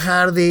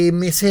trabajar de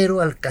mesero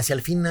casi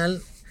al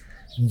final.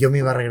 Yo me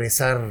iba a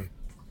regresar,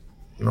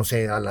 no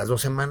sé, a las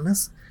 2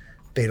 semanas,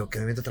 pero que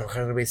me meto a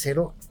trabajar de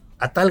mesero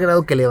a tal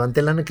grado que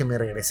levanté lana que me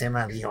regresé en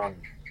avión.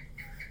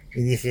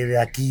 Y dije, de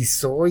aquí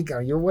soy,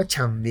 yo voy a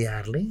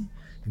chambearle.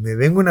 Me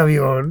vengo en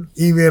avión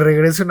y me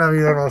regreso en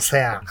avión, o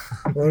sea,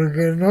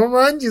 porque no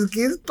manches,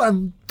 qué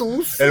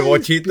espantoso. El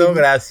bochito,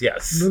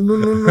 gracias.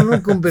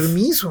 No, con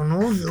permiso,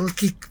 no, es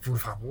que, por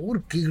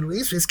favor, qué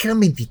grueso, es que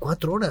eran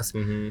 24 horas.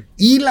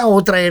 Y la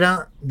otra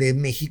era de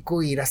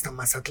México ir hasta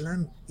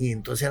Mazatlán, y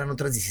entonces eran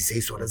otras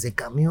 16 horas de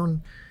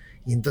camión.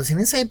 Y entonces en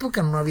esa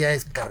época no había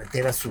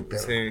carreteras súper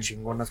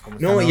chingonas como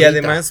están ahorita. Y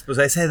además, pues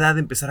a esa edad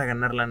de empezar a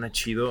ganar lana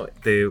chido,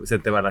 se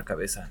te va la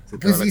cabeza.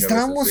 Pues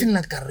estábamos en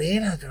la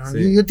carrera,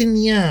 sí. Yo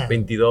tenía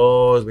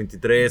 22,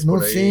 23, no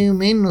por ahí. sé,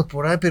 menos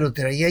por ahí, pero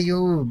traía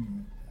yo,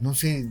 no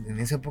sé, en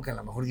esa época a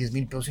lo mejor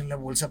 10,000 pesos en la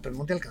bolsa, pero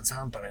no te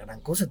alcanzaban para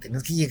gran cosa.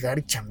 Tenías que llegar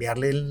y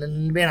chambearle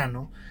el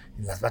verano,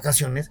 en las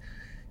vacaciones,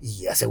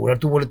 y asegurar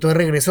tu boleto de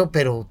regreso,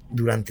 pero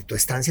durante tu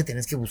estancia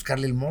tienes que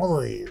buscarle el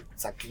modo de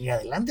salir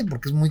adelante,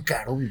 porque es muy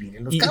caro vivir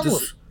en Los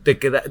Cabos. Te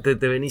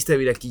veniste a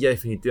vivir aquí ya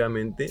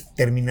definitivamente.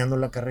 Terminando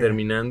la carrera.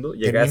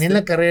 Llegaste. Terminé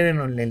la carrera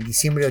en el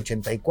diciembre de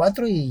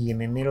 84 y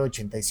en enero de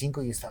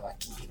 85 yo estaba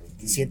aquí, el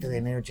 27 de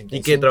enero de 85.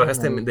 ¿Y qué,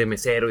 trabajaste de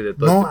mesero y de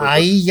todo? No,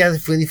 ahí ya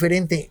fue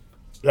diferente.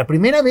 La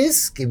primera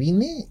vez que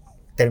vine,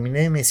 terminé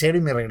de mesero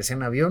y me regresé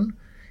en avión.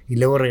 Y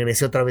luego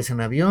regresé otra vez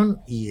en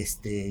avión y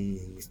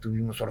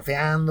estuvimos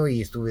surfeando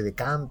y estuve de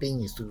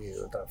camping y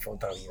fue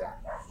otra vida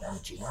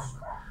muy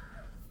chingona.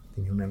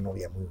 Tenía una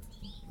novia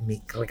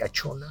muy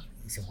regachona,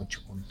 hice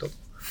mucho con todo.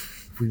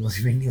 Fuimos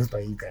y venimos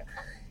para ahí.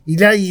 Y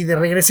de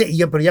regresé,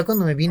 pero ya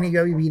cuando me vine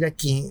yo a vivir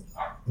aquí,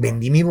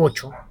 vendí mi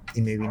bocho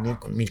y me vine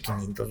con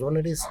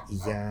 $1,500 y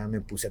ya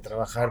me puse a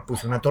trabajar,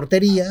 puse una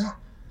tortería,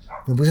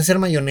 me puse a hacer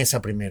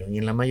mayonesa primero y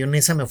en la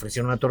mayonesa me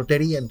ofrecieron una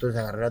tortería, entonces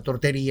agarré la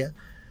tortería,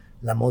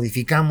 la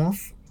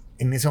modificamos,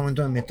 en ese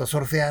momento me meto a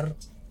surfear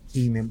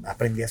y me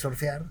aprendí a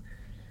surfear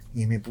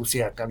y me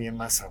puse acá bien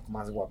más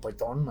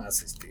guapetón,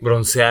 más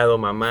bronceado,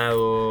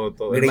 mamado,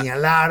 todo. Greña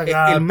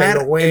larga, el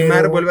mar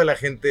vuelve a la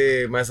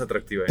gente más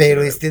atractiva.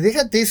 Pero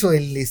déjate eso,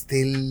 el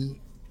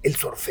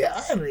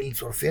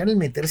surfear, el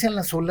meterse a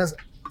las olas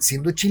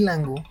siendo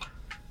chilango,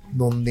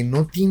 donde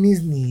no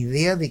tienes ni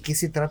idea de qué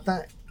se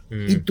trata.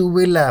 Y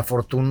tuve la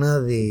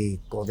fortuna de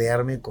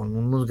codearme con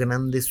unos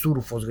grandes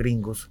surfos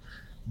gringos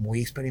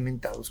muy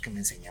experimentados que me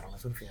enseñaron a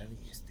surfear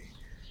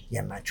y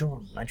a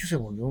Nacho se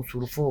volvió un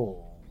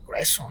surfo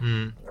grueso.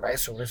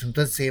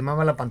 Entonces se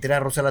llamaba La Pantera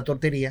Rosa la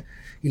tortería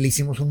y le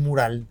hicimos un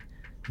mural.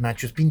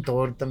 Nacho es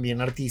pintor,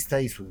 también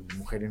artista, y su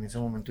mujer en ese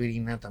momento,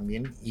 Irina,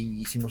 también,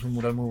 y hicimos un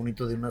mural muy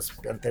bonito de unas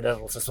panteras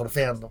rosas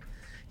surfeando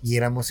y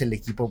éramos el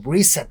equipo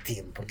Brisa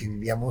Team porque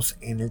vivíamos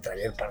en el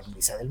trailer para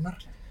Brisa del Mar.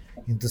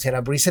 Y entonces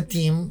era Brisa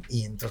Team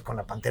y entonces con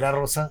la Pantera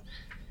Rosa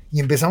y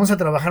empezamos a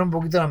trabajar un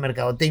poquito la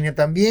mercadotecnia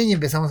también y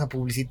empezamos a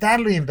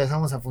publicitarlo y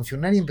empezamos a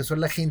funcionar y empezó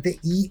la gente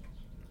y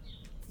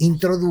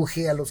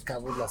introduje a Los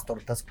Cabos las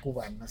tortas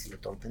cubanas y la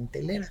torta en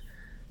telera.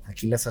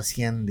 Aquí las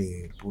hacían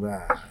de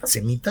pura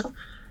semita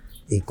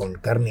y con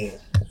carne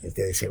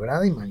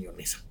deshebrada y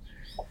mayonesa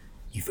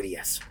y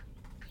frías.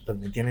 Las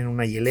metían en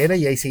una hielera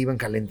y ahí se iban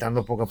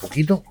calentando poco a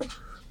poquito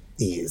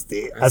y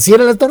así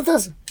eran las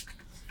tortas.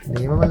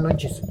 Me llevaban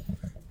lonches.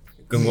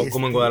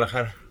 Como en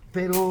Guadalajara.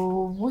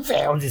 Pero muy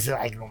feo, dice,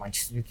 ay, no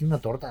manches, yo quiero una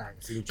torta.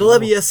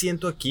 Todavía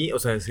siento aquí, o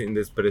sea, sin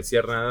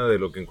despreciar nada de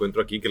lo que encuentro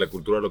aquí, que la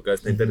cultura local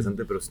está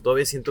interesante, pero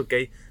todavía siento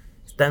que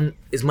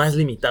es más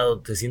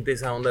limitado, se siente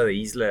esa onda de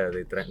isla,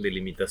 de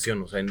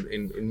limitación, o sea,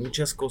 en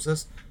muchas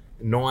cosas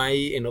no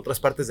hay, en otras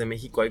partes de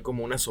México hay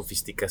como una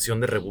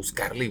sofisticación de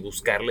rebuscarle y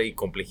buscarle y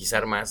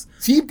complejizar más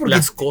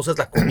las cosas,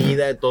 la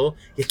comida, todo,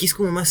 y aquí es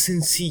como más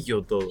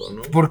sencillo todo,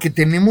 ¿no? Porque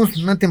tenemos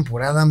una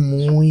temporada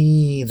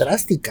muy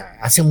drástica,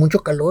 hace mucho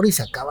calor y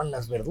se acaban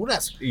las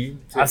verduras,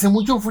 hace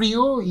mucho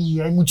frío y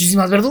hay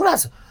muchísimas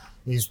verduras,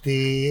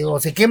 o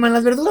se queman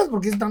las verduras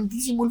porque es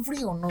tantísimo el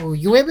frío, no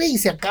llueve y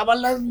se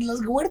acaban las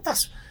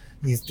huertas,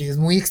 es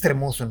muy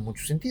extremoso en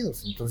muchos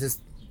sentidos,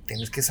 entonces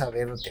tienes que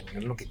saber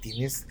tener lo que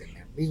tienes,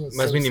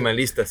 más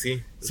minimalista,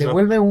 sí. Se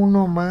vuelve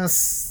uno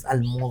más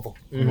al modo.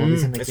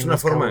 Es una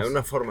forma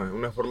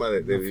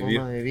de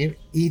vivir.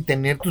 Y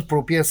tener tus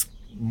propias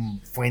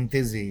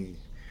fuentes de...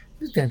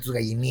 Pues, tener tus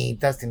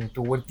gallinitas, tener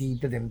tu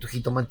huertita, tener tus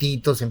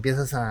jitomatitos,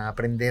 empiezas a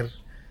aprender.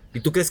 ¿Y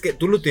tú crees que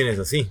tú lo tienes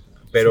así?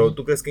 Pero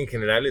 ¿tú crees que en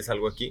general es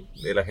algo aquí?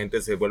 ¿De la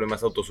gente se vuelve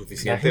más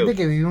autosuficiente? La gente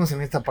que vivimos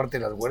en esta parte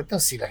de las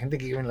huertas, sí, la gente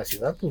que vive en la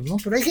ciudad, pues no.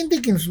 Pero hay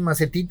gente que en sus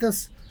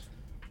macetitas...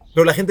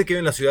 Pero la gente que vive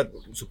en la ciudad,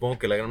 supongo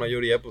que la gran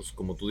mayoría, pues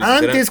como tú dices...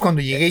 Antes,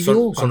 cuando llegué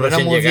yo, cuando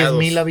éramos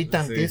 10,000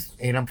 habitantes, sí,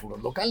 eran puros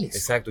locales.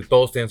 Exacto, y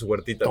todos tienen su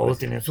huertita. Todos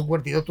tienen su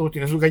huertita, todos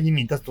tienen sus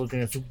gallinitas, todos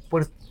tienen su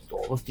puerto,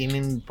 todos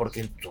tienen,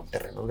 porque son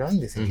terrenos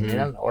grandes en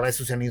general. Ahora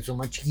esos se han hecho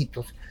más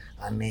chiquitos,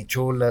 han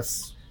hecho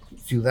las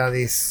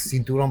ciudades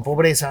cinturón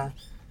pobreza,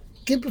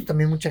 que pues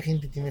también mucha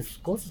gente tiene sus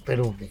cosas,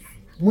 pero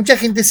mucha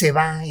gente se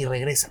va y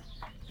regresa.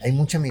 Hay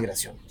mucha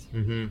migración,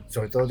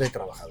 sobre todo de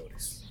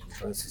trabajadores.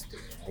 Entonces,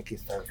 hay que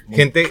estar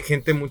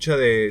gente mucha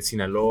de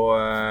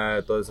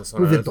Sinaloa, toda esa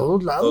zona. Pues de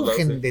todos lados,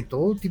 gente, sí, de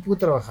todo tipo de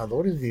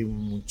trabajadores, de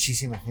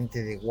muchísima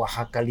gente de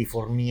Oaxaca,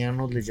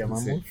 californianos les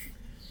llamamos. Sí.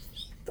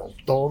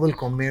 Todo el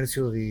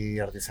comercio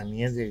de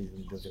artesanías de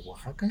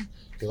Oaxaca.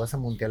 Te vas a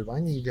Monte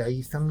Albán y de ahí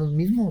están los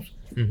mismos,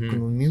 con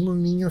los mismos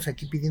niños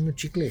aquí pidiendo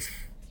chicles.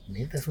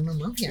 Neta, es una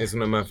mafia. Es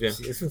una mafia.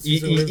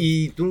 Sí,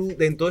 y tú,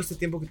 en todo este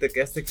tiempo que te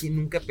quedaste aquí,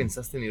 ¿nunca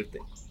pensaste en irte?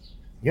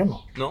 Yo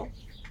no. ¿No?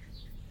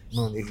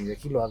 No, de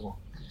aquí lo hago.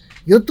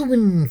 Yo tuve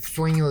un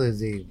sueño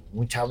desde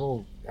muy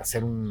chavo,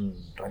 hacer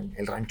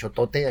el Rancho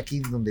Tote, aquí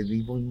donde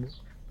vivo, en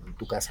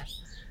tu casa.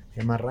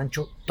 Se llama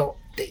Rancho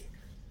Tote.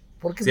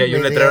 Porque sí, hay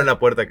un letrero en la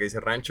puerta que dice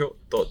Rancho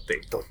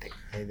Tote. Tote.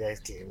 La idea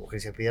es que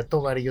mujer se apellida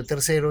Tobar y yo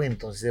tercero,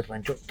 entonces el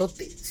Rancho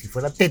Tote. Si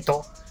fuera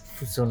Teto,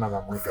 pues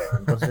sonaba muy feo.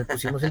 Entonces le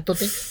pusimos el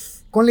Tote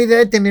con la idea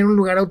de tener un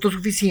lugar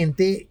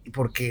autosuficiente,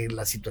 porque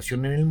la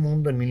situación en el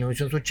mundo en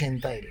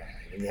 1980,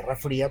 la Guerra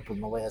Fría, pues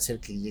no vaya a ser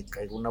que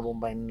caiga una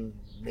bomba en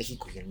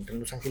México y entre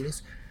Los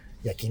Ángeles,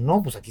 y aquí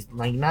no, pues aquí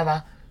no hay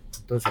nada,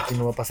 entonces aquí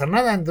no va a pasar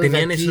nada. Entonces,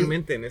 ¿tenían aquí, eso en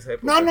mente en esa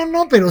época?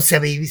 No, pero se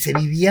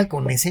vivía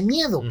con ese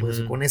miedo,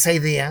 pues con esa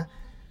idea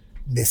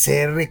de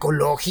ser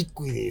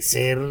ecológico y de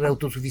ser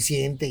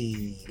autosuficiente,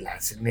 y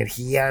las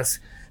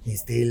energías,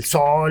 el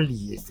sol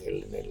y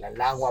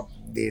el agua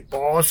de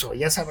pozo,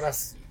 ya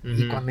sabrás.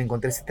 Y cuando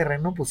encontré ese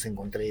terreno, pues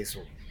encontré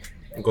eso.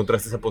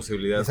 Encontraste esa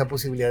posibilidad. Esa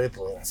posibilidad de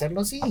poder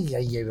hacerlo así, y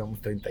ahí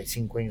llevamos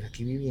 35 años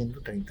aquí viviendo,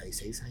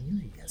 36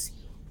 años y así.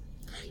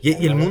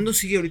 Y el mundo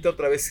sigue ahorita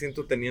otra vez,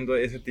 siento, teniendo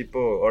ese tipo,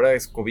 ahora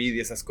es COVID y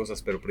esas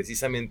cosas, pero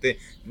precisamente,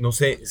 no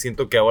sé,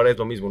 siento que ahora es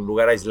lo mismo, un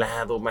lugar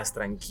aislado, más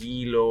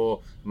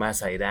tranquilo,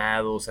 más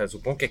airado, o sea,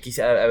 supongo que aquí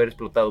se ha de haber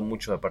explotado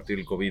mucho a partir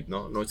del COVID,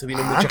 ¿no? No se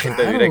vino mucha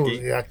gente a vivir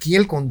aquí. Aquí,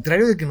 al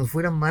contrario de que nos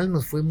fuera mal,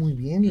 nos fue muy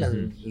bien.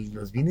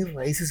 Los bienes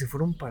raíces se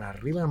fueron para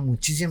arriba,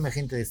 muchísima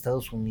gente de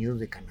Estados Unidos,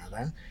 de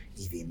Canadá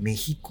y de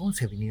México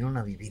se vinieron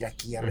a vivir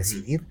aquí, a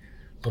residir,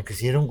 porque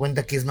se dieron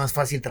cuenta que es más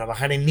fácil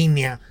trabajar en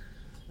línea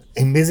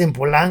en vez de en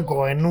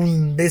Polanco, en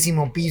un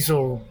 10º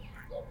piso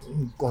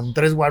con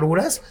 3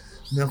 guaruras.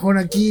 Mejor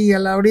aquí a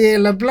la orilla de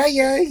la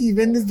playa, y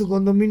vendes tu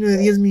condominio de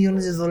 $10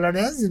 millones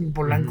en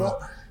Polanco.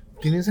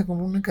 Tienes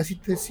como una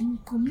casita de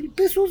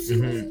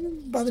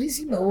 $5,000,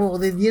 padrísima, o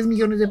de 10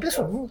 millones de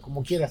pesos, ¿no?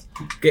 Como quieras.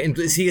 Que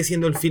entonces sigue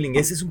siendo el feeling,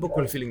 ese es un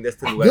poco el feeling de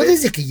este lugar. Yo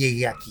desde que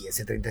llegué aquí,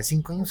 hace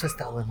 35 años, he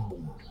estado en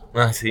boom.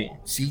 Ah, sí.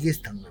 Sigue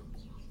estando en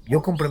boom.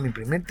 Yo compré mi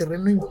primer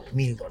terreno en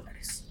 $1,000.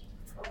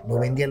 Lo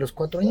vendí a los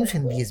 4 años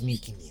en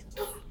 $10,500.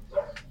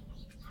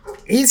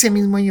 Ese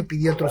mismo año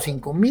pedí otros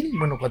 5,000,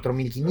 bueno,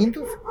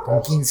 4,500.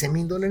 Con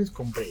 $15,000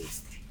 compré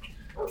este.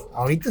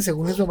 Ahorita,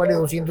 según eso, vale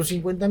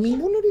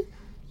 $250,000.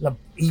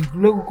 Y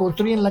luego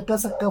construyen la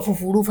casa Cafo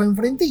Furufa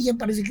enfrente y ya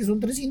parece que son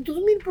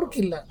 300,000,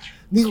 porque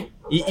digo.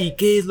 ¿Y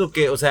qué es lo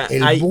que, o sea,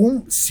 el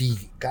boom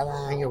sigue,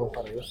 cada año va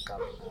para arriba,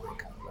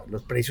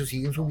 los precios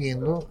siguen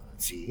subiendo,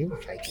 sí,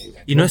 hay que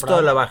comprar. Y no es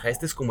toda la baja,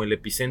 este es como el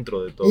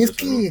epicentro de todo es eso,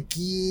 que ¿no?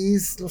 Aquí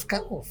es Los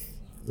Cabos.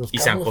 Y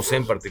San José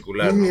en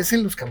particular, ¿no? Es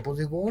en los campos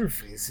de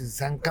golf.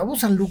 Cabo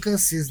San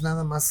Lucas es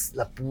nada más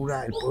el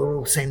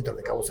pueblo centro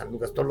de Cabo San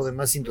Lucas, todo lo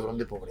demás es cinturón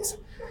de pobreza.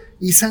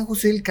 Y San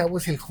José del Cabo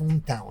es el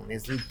hometown,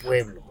 es el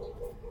pueblo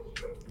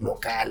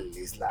local,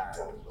 es el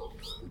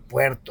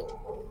puerto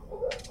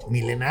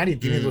milenario,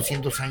 tiene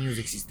 200 años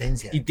de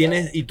existencia.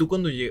 Y tú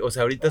cuando llegas, o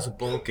sea, ahorita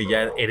supongo que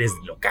ya eres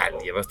local,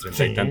 llevas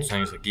 30 y tantos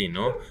años aquí,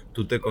 ¿no?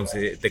 Tú te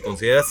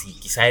consideras, y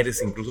quizá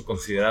eres incluso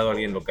considerado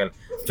alguien local,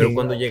 pero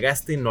cuando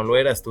llegaste no lo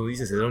eras, tú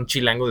dices, era un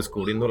chilango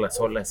descubriendo las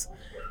olas.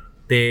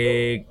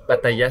 ¿Te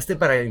batallaste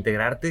para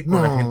integrarte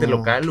con la gente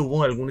local?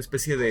 ¿Hubo alguna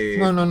especie de...?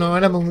 No,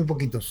 éramos muy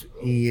poquitos,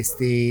 y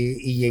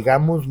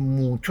llegamos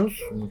muchos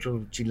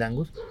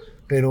chilangos,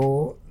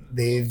 pero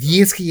de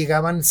 10 que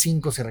llegaban,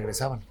 5 se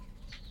regresaban.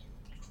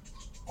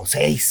 O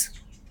 6,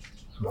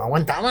 no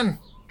aguantaban,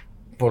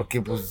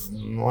 porque pues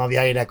no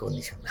había aire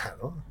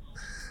acondicionado,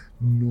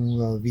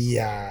 no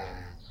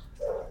había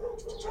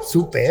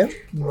súper,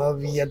 no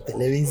había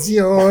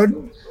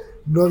televisión,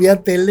 no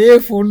había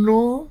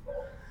teléfono,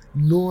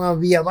 no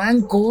había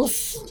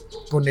bancos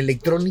con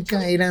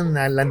electrónica, eran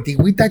a la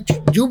antigüita.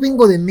 Yo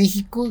vengo de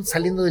México,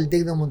 saliendo del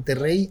TEC de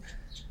Monterrey,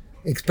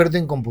 experto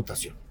en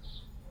computación,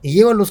 y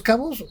llego a Los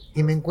Cabos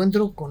y me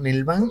encuentro con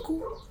el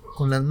banco,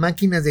 con las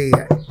máquinas de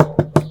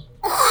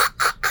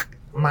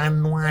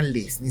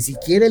manuales, ni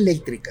siquiera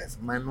eléctricas,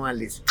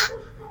 manuales,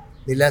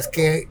 de las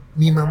que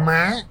mi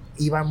mamá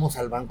íbamos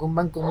al banco en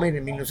Vancomer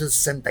en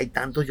 1960 y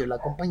tantos, yo la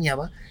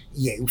acompañaba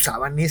y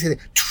usaban ese de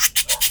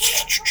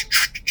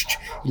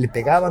y le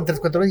pegaban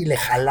 3-4 horas y le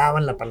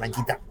jalaban la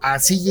palanquita.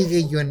 Así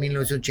llegué yo en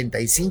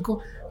 1985,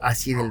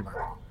 así del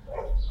banco.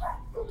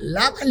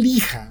 La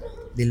valija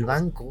del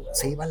banco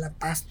se iba a La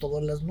Paz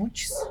todas las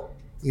noches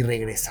y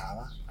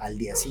regresaba al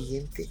día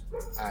siguiente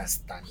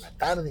hasta la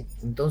tarde.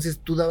 Entonces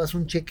tú dabas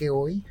un cheque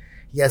hoy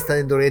y hasta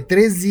dentro de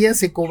 3 días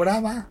se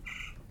cobraba,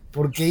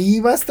 porque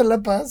iba hasta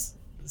La Paz,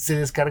 se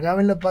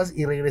descargaba en La Paz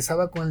y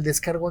regresaba con el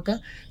descargo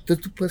acá.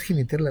 Entonces tú puedes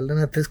jinetear la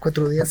lana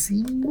 3-4 días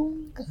sin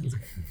bronca,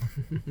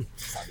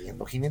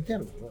 sabiendo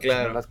jinetear, ¿no?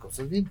 Claro. Hacer las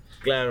cosas bien.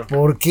 Claro.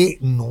 Porque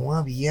no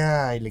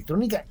había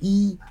electrónica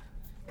y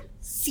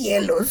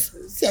cielos,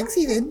 se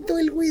accidentó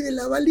el güey de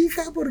la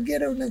valija porque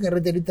era una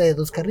carreterita de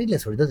 2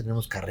 carriles. Ahorita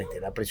tenemos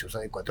carretera preciosa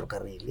de 4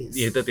 carriles.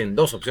 Y ahorita tienen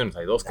 2 opciones,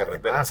 hay 2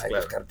 carreteras. Hay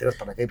claro. 2 carreteras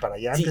para acá y para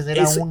allá. Sí, Antes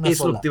era una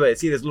eso sola. Te iba a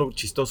decir, es lo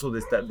chistoso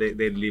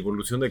de la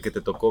evolución de que te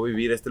tocó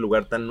vivir este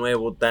lugar tan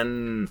nuevo,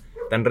 tan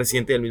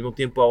reciente, y al mismo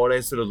tiempo ahora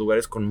es de los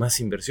lugares con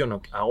más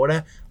inversión.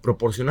 Ahora,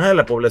 proporcional a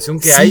la población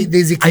que hay,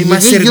 hay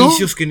más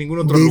servicios que en ningún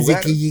otro lugar. Desde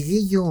que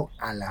llegué yo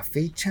a la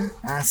fecha,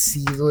 ha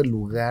sido el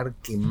lugar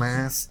que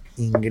más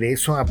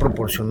ingreso ha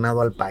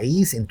proporcionado al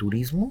país en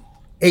turismo.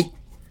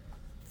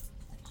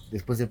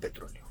 Después del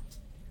petróleo.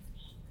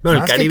 No, el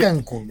Más Caribe, que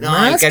Cancún.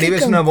 el Caribe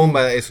es una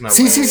bomba,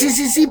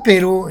 Sí,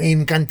 pero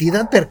en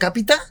cantidad per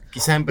cápita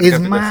quizá en per es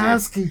cápita,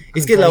 más sí. que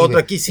es que la otra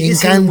aquí sí en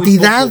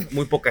cantidad.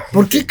 Muy poca gente.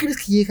 ¿Por qué crees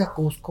que llega a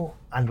Costco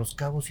a Los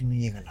Cabos y no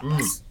llega a La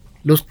Paz?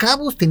 Los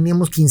Cabos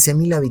teníamos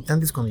 15,000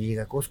 habitantes cuando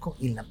llega a Costco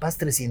y en La Paz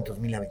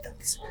 300,000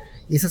 habitantes.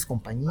 Y esas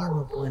compañías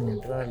no pueden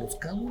entrar a Los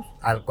Cabos,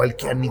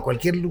 ni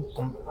cualquier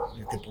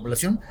de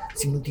población,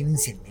 si no tienen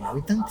 100,000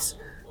 habitantes.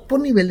 Por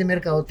nivel de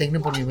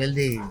mercadotecnia, por nivel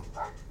de...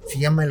 Se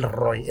llama el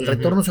ROI, el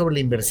retorno sobre la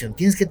inversión.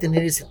 Tienes que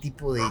tener ese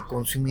tipo de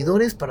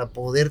consumidores para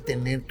poder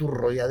tener tu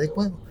ROI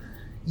adecuado.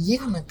 Y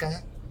llegan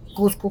acá,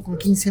 Costco, con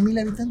 15,000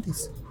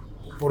 habitantes.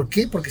 ¿Por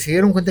qué? Porque se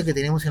dieron cuenta que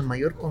teníamos el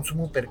mayor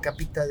consumo per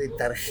cápita de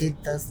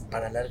tarjetas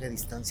para larga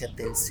distancia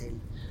Telcel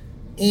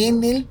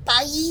en el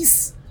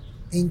país.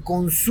 En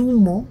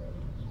consumo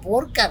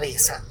por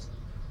cabeza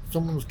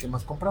somos los que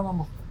más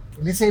comprábamos.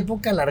 En esa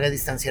época larga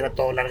distancia era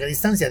todo larga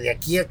distancia. De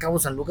aquí a Cabo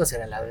San Lucas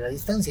era larga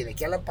distancia. De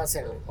aquí a La Paz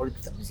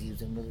ahorita también sigue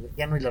siendo,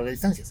 ya no hay largas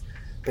distancias.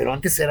 Pero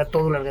antes era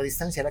todo larga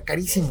distancia, era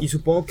carísimo. Y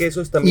supongo que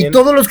eso es también... Y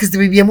todos los que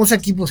vivíamos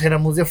aquí, pues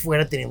éramos de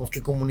afuera, teníamos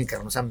que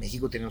comunicarnos a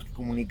México, teníamos que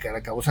comunicar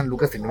a Cabo San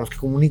Lucas, teníamos que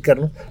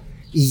comunicarnos.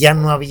 Y ya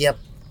no había,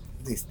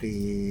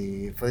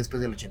 fue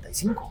después del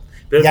 85.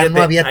 Pero ya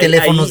no había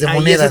teléfonos de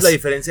monedas. Esa es la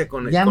diferencia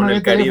con el Caribe. Ya no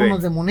había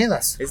teléfonos de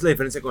monedas. Es la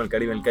diferencia con el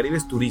Caribe. El Caribe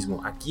es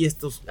turismo. Aquí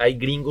hay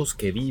gringos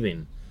que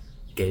viven.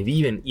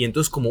 Y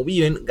entonces como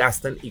viven,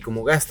 gastan, y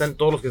como gastan,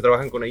 todos los que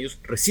trabajan con ellos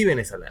reciben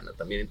esa lana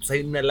también. Entonces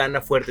hay una lana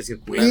fuerte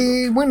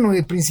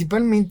circulando.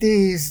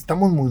 Principalmente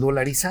estamos muy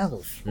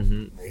dolarizados.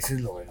 Esa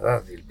es la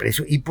verdad, el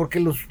precio. Y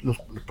porque los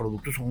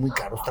productos son muy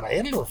caros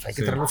traerlos. Hay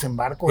que traerlos en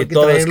barco, hay que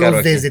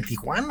traerlos desde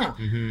Tijuana.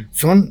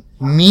 Son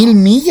 1,000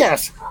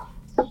 millas.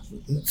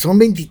 Son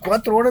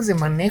 24 horas de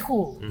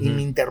manejo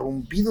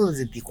ininterrumpido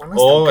desde Tijuana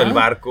hasta acá. El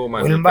barco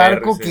más el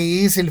barco ferry,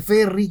 que es el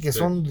ferry, que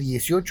son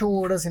 18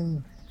 horas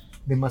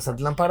de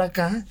Mazatlán para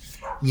acá,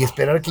 y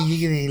esperar que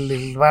llegue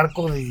el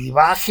barco y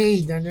baje,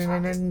 y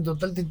en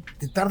total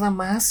te tarda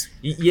más.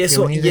 Y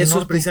eso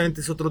es precisamente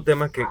es otro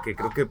tema que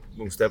creo que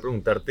me gustaría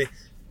preguntarte.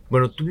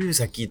 Bueno, tú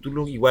vives aquí,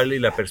 tú igual y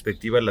la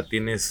perspectiva la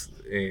tienes,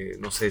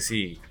 no sé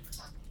si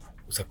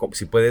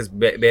puedes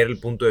ver el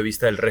punto de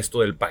vista del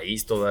resto del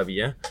país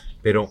todavía,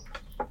 pero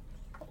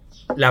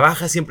La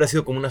Baja siempre ha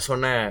sido como una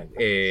zona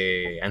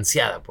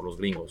ansiada por los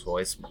gringos,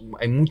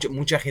 hay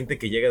mucha gente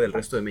que llega del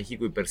resto de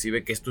México y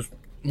percibe que esto es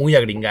muy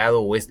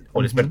agringado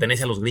o les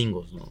pertenece a los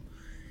gringos, ¿no?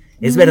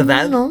 ¿Es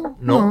verdad? No,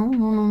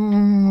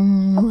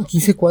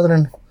 aquí se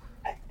cuadran.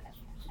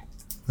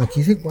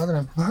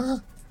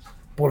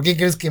 ¿Por qué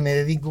crees que me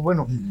dedico?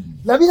 Bueno,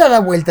 la vida da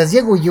vueltas.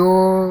 Llego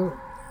yo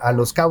a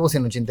Los Cabos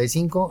en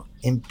 85,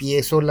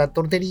 empiezo la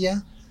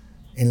tortería.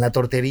 En la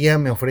tortería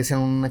me ofrecen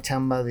una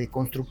chamba de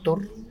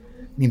constructor.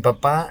 Mi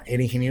papá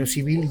era ingeniero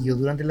civil y yo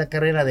durante la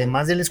carrera,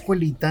 además de la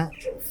escuelita,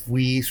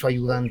 fui su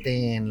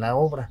ayudante en la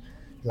obra.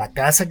 La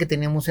casa que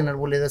teníamos en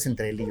Arboledas,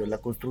 entre él y yo la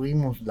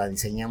construimos, la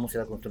diseñamos y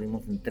la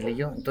construimos entre él y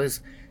yo.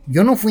 Entonces,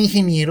 yo no fui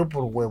ingeniero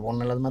por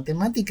huevón a las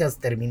matemáticas,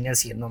 terminé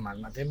haciendo más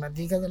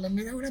matemáticas de la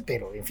media hora,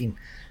 pero en fin.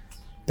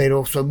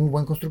 Pero soy muy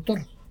buen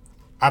constructor.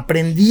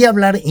 Aprendí a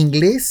hablar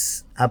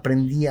inglés,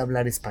 aprendí a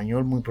hablar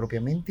español muy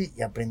propiamente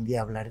y aprendí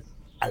a hablar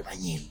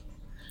albañil,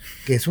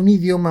 que es un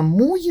idioma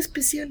muy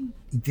especial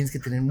y tienes que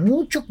tener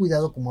mucho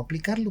cuidado cómo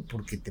aplicarlo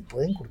porque te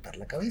pueden cortar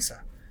la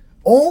cabeza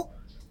o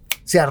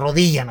se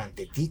arrodillan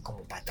ante ti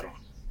como patrón.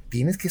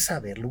 Tienes que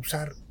saberlo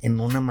usar en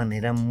una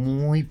manera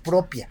muy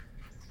propia,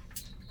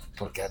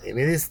 porque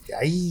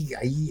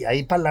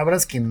hay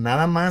palabras que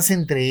nada más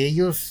entre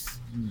ellos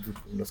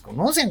los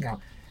conocen,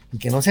 y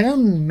que no se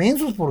hagan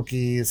mensos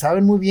porque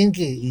saben muy bien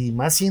que, y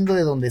más siendo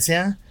de donde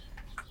sea,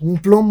 un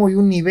plomo y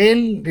un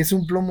nivel, es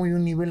un plomo y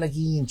un nivel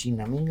aquí en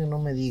Chinaminga, no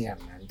me digan.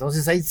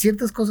 Entonces hay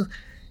ciertas cosas,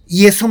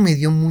 y eso me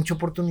dio mucha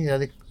oportunidad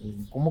de,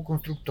 como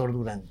constructor,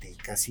 durante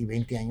casi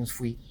 20 años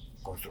fui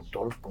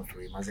constructor,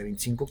 construí más de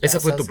 25 casas. Esa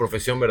fue tu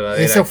profesión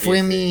verdadera. Esa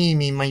fue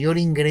mi mayor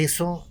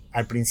ingreso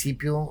al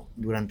principio,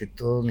 durante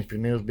todos mis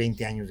primeros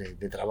 20 años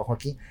de trabajo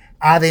aquí,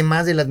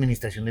 además de la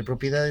administración de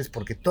propiedades,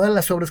 porque todas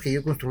las obras que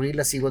yo construí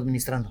las sigo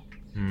administrando.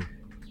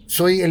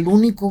 Soy el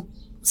único,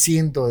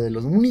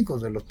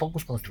 de los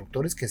pocos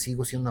constructores que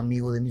sigo siendo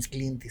amigo de mis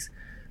clientes,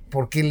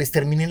 porque les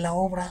terminé la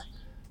obra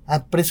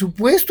a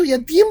presupuesto y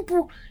a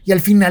tiempo, y al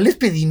final les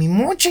pedí mi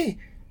moche.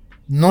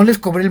 No les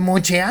cobré el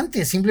moche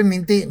antes,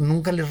 simplemente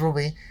nunca les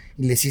robé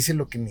y les hice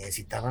lo que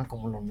necesitaban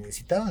como lo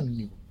necesitaban.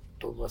 Digo,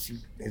 todo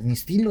así, es mi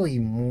estilo y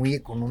muy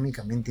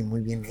económicamente y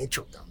muy bien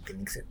hecho,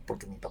 tiene que ser,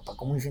 porque mi papá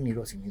como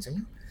ingeniero así me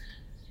enseñó.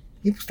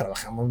 Y pues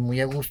trabajamos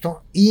muy a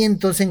gusto, y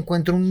entonces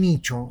encuentro un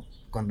nicho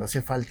cuando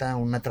hace falta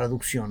una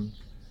traducción,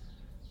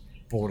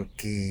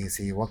 porque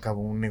se llevó a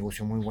cabo un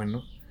negocio muy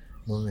bueno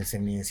donde se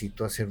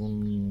necesitó hacer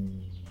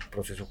un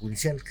proceso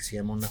judicial que se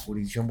llama una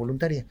jurisdicción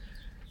voluntaria.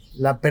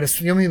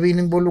 Yo me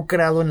vine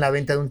involucrado en la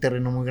venta de un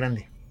terreno muy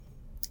grande,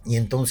 y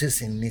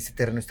entonces en ese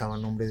terreno estaba a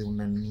nombre de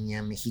una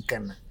niña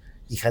mexicana,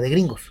 hija de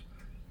gringos,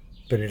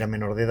 pero era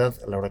menor de edad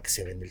a la hora que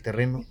se vende el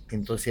terreno.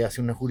 Entonces se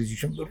hace una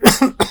jurisdicción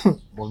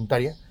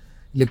voluntaria,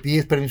 le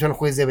pides permiso al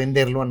juez de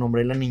venderlo a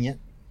nombre de la niña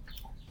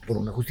por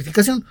una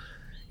justificación.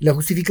 La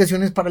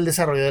justificación es para el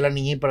desarrollo de la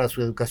niña y para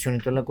su educación y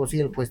toda la cosa, y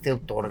el juez te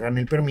otorgan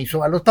el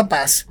permiso a los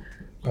papás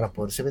para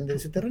poderse vender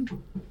ese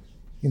terreno.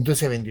 Entonces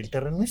se vendió el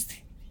terreno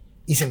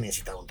y se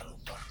necesitaba un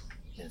traductor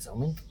en ese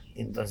momento.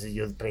 Entonces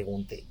yo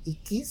pregunté, ¿y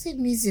qué se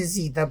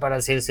necesita para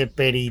hacerse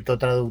perito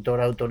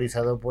traductor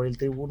autorizado por el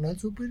Tribunal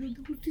Superior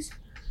de Justicia?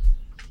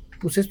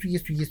 Pues esto y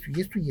esto y esto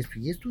y esto y esto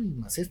y esto y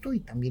más esto y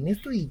también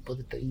esto, y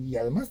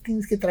además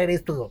tienes que traer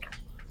esto y otro.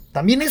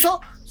 ¿También eso?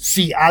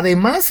 Sí,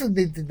 además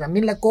de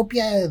también la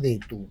copia de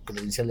tu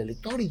credencial de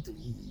lector y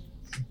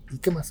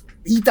qué más.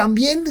 Y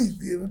también,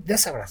 ya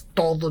sabrás,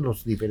 todos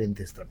los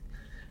diferentes trámites.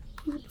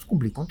 Pues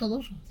cumplí con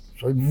todos.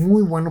 Soy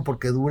muy bueno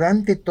porque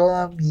durante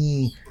toda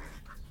mi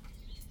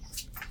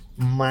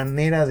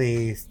manera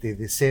de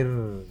ser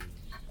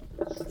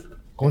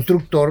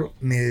constructor,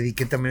 me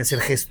dediqué también a ser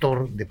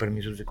gestor de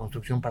permisos de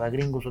construcción para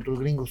otros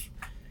gringos.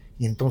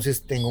 Y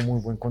entonces tengo muy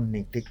buen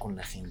conecte con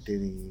la gente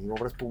de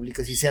obras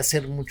públicas y sé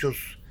hacer muchas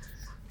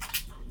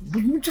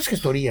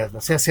gestorías,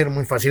 las sé hacer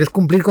muy fácil. Es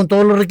cumplir con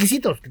todos los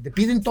requisitos, que te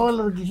piden todos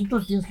los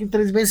requisitos, tienes que ir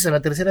 3 veces, a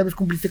la tercera vez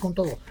cumpliste con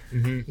todo.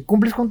 Y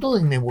cumples con todo,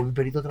 y me volví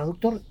perito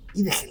traductor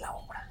y dejé la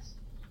obra.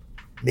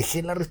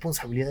 Dejé la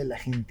responsabilidad de la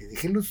gente,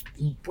 dejé los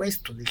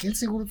impuestos, dejé el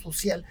seguro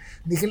social,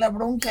 dejé la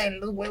bronca de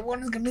los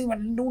huevones que no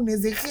iban el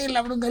lunes, dejé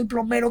la bronca del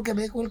plomero que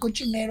me dejó el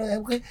cochinero,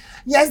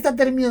 ya está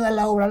terminada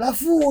la obra, la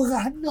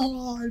fuga,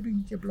 no, el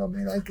pinche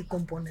plomero, hay que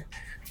componer.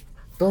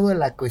 Toda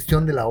la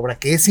cuestión de la obra,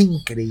 que es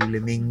increíble,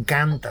 me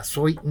encanta,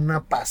 soy un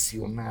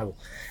apasionado.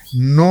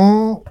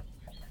 No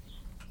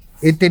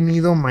he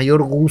tenido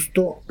mayor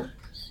gusto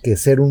que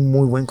ser un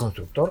muy buen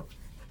constructor,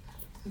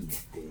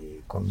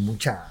 con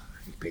mucha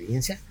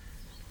experiencia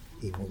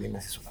y muy bien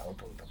asesorado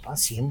por mi papá.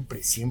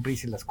 Siempre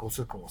hice las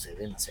cosas como se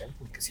deben hacer,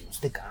 porque si no se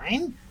te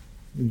caen,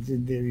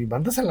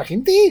 levantas a la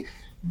gente,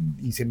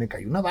 y se me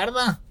cayó una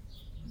barda.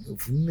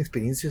 Fue una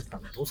experiencia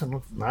espantosa,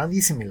 ¿no?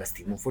 Nadie se me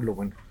lastimó, fue lo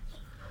bueno.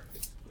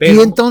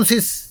 Pero y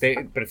entonces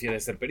te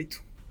prefieres ser perito,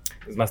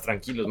 es más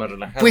tranquilo, es más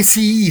relajado. Pues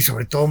sí, y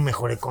sobre todo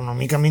mejor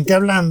económicamente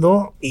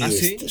hablando. Y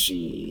 ¿sí?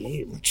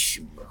 Sí,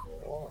 muchísimo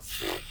mejor.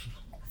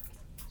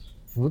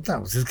 Puta,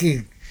 pues es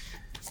que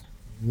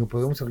no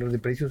podemos hablar de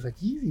precios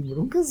aquí sin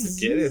broncas. Si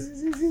quieres.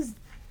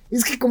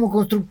 Es que como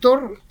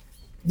constructor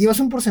llevas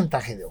un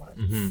porcentaje de horas,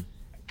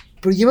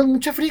 pero llevas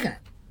mucha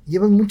friega,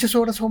 llevas muchas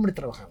horas hombre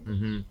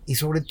trabajando, y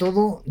sobre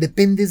todo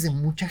dependes de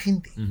mucha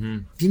gente.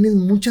 Tienes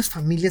muchas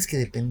familias que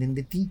dependen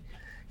de ti,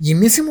 y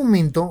en ese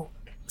momento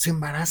se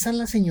embaraza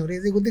la señora,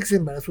 es de cuenta que se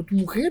embarazó tu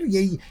mujer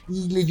y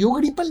le dio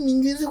gripa al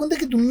niño, es de cuenta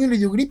que tu niño le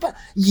dio gripa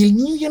y el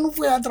niño ya no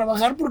fue a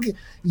trabajar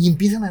y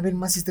empiezan a haber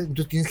más,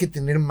 entonces tienes que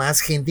tener más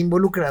gente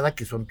involucrada,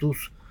 que son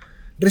tus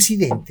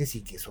residentes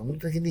y que son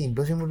otra gente, y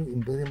empiezan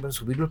a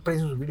subir los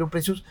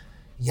precios,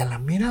 y a la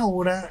mera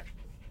hora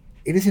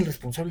eres el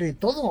responsable de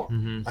todo,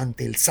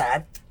 ante el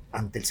SAT,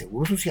 ante el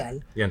Seguro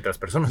Social y ante las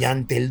personas y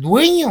ante el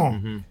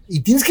dueño,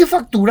 y tienes que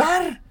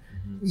facturar,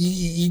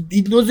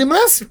 y los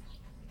demás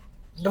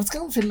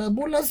rascándose las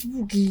bolas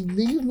porque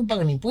ellos no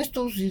pagan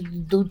impuestos, y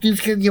tú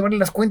tienes que llevarle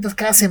las cuentas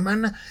cada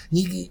semana,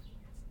 y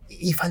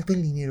falta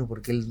el dinero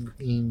porque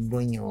el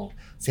dueño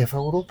se fue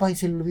a Europa y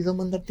se le olvidó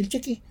mandarte el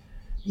cheque,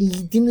 y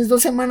tienes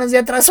 2 semanas de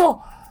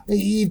atraso,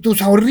 y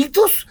tus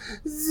ahorritos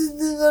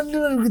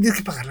tienes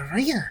que pagar la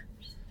raya.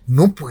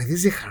 No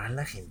puedes dejar a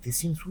la gente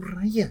sin su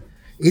raya.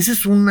 Esa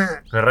es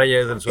una... La raya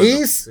es del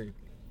sueldo.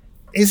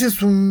 Ese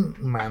es un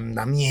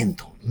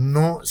mandamiento.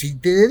 No, si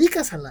te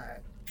dedicas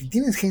si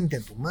tienes gente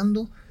a tu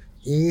mando,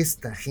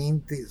 esta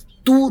gente,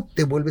 tú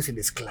te vuelves el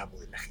esclavo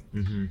de la gente.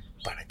 Uh-huh.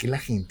 Para que la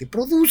gente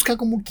produzca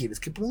como quieres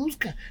que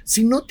produzca.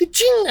 Si no, te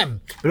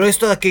chingan. Pero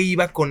esto de qué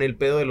iba con el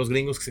pedo de los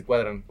gringos que se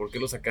cuadran. ¿Por qué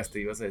lo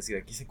sacaste? Ibas a decir,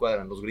 aquí se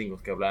cuadran los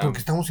gringos que hablaban. Porque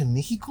estamos en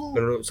México.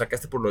 ¿Pero lo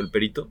sacaste por lo del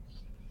perito?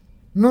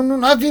 No,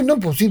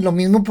 pues sí, lo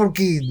mismo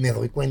porque me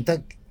doy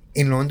cuenta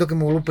en el momento que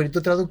me vuelvo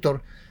perito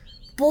traductor,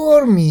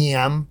 por mi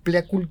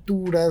amplia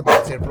cultura,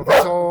 por ser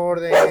profesor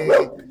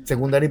de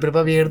secundaria y prepa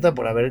abierta,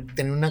 por haber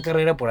tenido una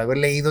carrera, por haber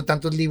leído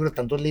tantos libros,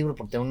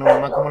 por tener una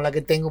mamá como la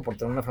que tengo, por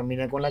tener una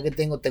familia con la que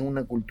tengo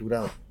una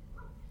cultura,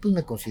 pues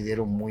me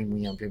considero muy,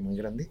 muy amplia y muy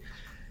grande.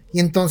 Y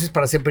entonces,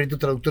 para ser perito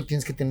traductor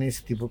tienes que tener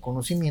ese tipo de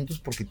conocimientos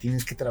porque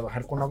tienes que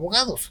trabajar con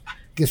abogados,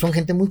 que son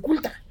gente muy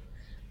culta,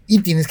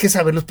 y tienes que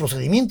saber los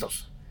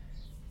procedimientos,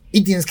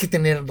 y tienes que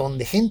tener don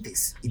de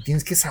gentes, y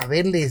tienes que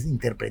saberles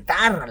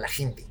interpretar a la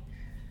gente.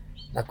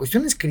 La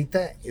cuestión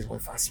escrita es muy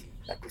fácil.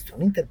 La cuestión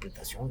de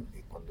interpretación,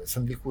 cuando es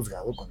ante el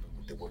juzgado, cuando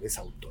te vuelves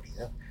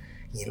autoridad.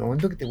 Y en el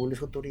momento que te vuelves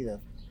autoridad,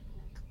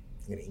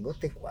 gringo,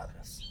 te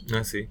cuadras.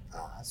 Ah, sí.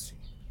 Ah, sí.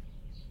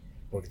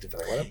 Porque te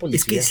traigo a la policía.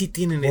 Es que sí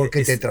tienen...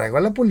 Porque te traigo a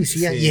la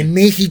policía. Sí. Y en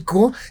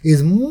México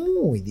es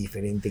muy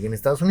diferente que en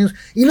Estados Unidos.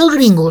 Y los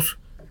gringos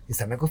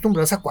están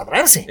acostumbrados a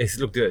cuadrarse. Eso es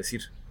lo que te iba a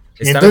decir.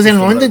 Entonces, en el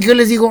momento en que yo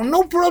les digo,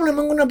 no problem,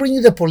 I'm gonna bring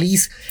you the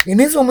police, en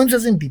ese momento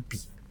hacen pipí.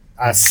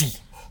 Así.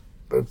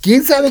 Pero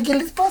 ¿quién sabe qué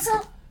les pasa?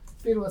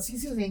 Pero así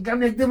se hace. En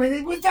cambio, tú me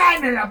dices, pues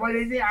tráeme la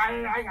policía,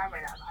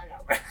 hágamela.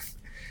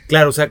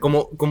 Claro, o sea,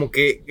 como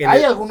que...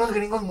 Hay algunos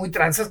gringos muy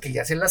tranzas que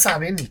ya se la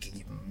saben y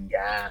que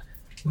ya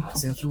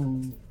hacen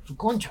su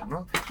concha,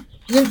 ¿no?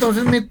 Y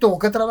entonces me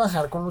toca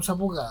trabajar con los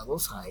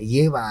abogados a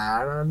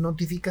llevar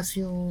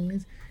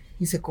notificaciones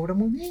y se cobra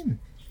muy bien.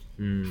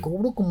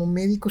 Cobro como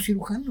médico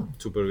cirujano.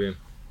 Súper bien.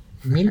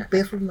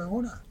 $1,000 la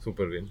hora.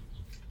 Súper bien.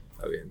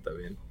 Está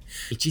bien.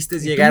 El chiste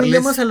es y llegarles... Tú me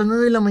llamas a las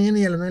 9 de la mañana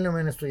y a las 9 de la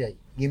mañana estoy ahí.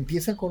 Y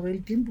empieza a correr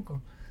el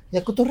tiempo, y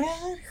a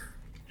cotorrear.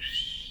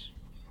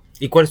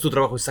 ¿Y cuál es tu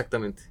trabajo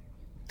exactamente?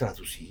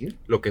 Traducir.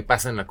 Lo que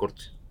pasa en la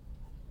corte.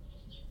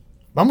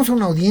 Vamos a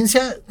una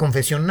audiencia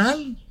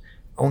confesional,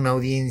 a una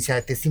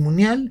audiencia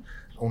testimonial,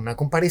 a una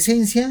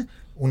comparecencia,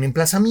 un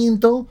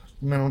emplazamiento,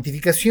 una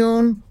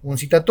notificación, un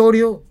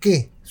citatorio.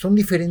 ¿Qué? Son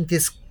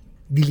diferentes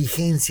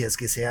diligencias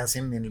que se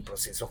hacen en el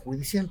proceso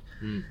judicial.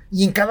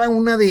 Y en cada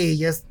una de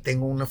ellas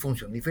tengo una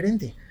función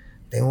diferente.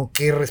 Tengo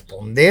que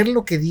responder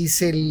lo que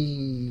dice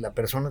la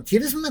persona. Si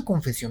eres una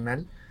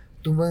confesional,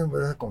 tú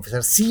vas a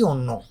confesar sí o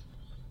no.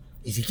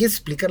 Y si quieres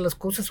explicar las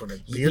cosas,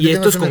 y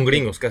esto es con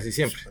gringos casi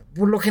siempre.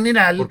 Por lo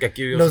general, porque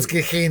aquí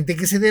gente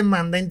que se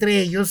demanda entre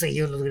ellos,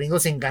 los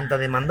gringos se encanta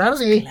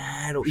demandarse.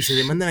 Claro, y se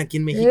demandan aquí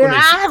en México.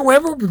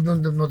 Huevo, pues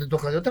no te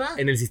toca de otra.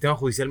 En el sistema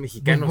judicial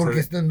mexicano.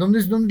 Porque ¿dónde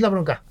es la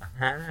bronca?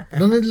 Ajá.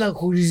 ¿Dónde es la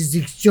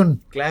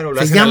jurisdicción? Claro,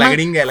 lo hacen a la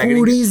gringa.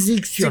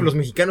 Jurisdicción. Sí, los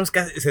mexicanos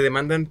se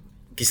demandan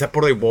quizá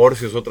por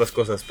divorcios, otras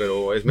cosas,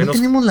 pero es menos...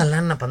 No tenemos la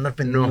lana para andar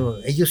pendiendo.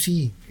 No. Ellos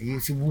sí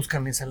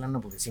buscan esa lana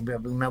porque siempre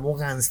hay un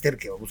abogánster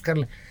que va a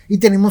buscarla. Y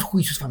tenemos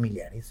juicios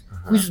familiares,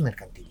 juicios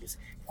mercantiles,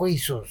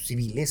 juicios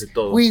civiles,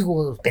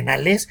 juicios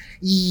penales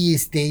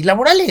y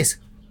laborales.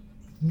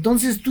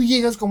 Entonces tú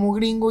llegas como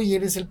gringo y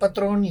eres el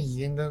patrón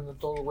y andan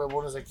todos los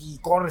huevones aquí y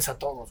corres a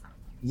todos.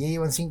 Y ya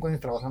llevan 5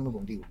 años trabajando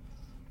contigo.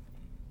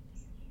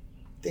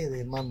 Te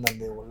demandan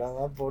de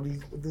volada por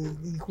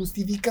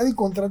injustificado y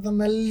contratan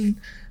al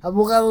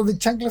abogado de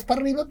chanclas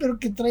para arriba, pero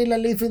que trae la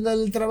ley federal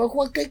del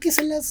trabajo acá y que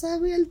se la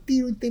sabe al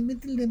tiro y te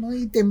mete el dedo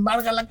y te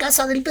embarga la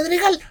casa del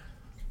Pedregal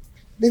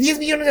de $10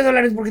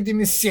 millones porque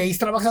tienes 6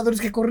 trabajadores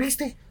que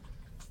corriste.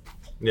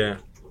 Ya.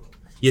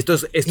 Y esto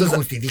es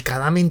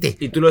injustificadamente.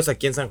 Y tú lo ves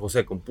aquí en San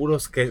José, con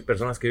puros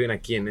personas que viven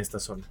aquí en esta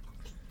zona.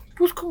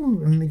 Pues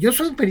yo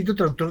soy perito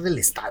traductor del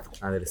estado.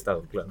 Del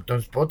estado, claro.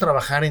 Entonces puedo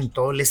trabajar en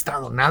todo el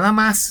estado, nada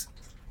más.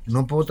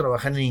 No puedo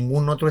trabajar en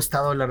ningún otro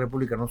estado de la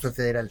República, no soy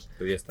federal.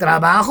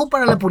 ¿Trabajo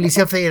para la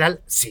Policía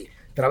Federal? Sí.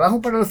 ¿Trabajo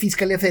para la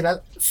Fiscalía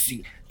Federal?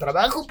 Sí.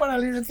 ¿Trabajo para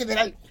la Ley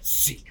Federal?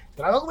 Sí.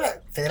 ¿Trabajo para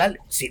la Federal?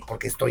 Sí,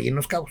 porque estoy en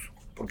Los Cabos,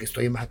 porque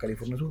estoy en Baja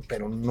California Sur,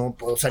 pero no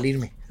puedo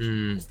salirme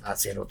a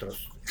hacer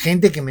otros.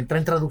 Gente que me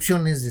traen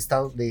traducciones de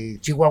estado de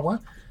Chihuahua,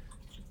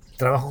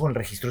 trabajo con el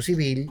registro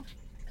civil.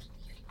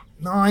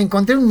 No,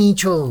 encontré un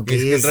nicho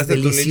que es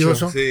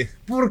delicioso. Nicho, sí.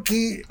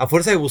 Porque... A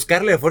fuerza de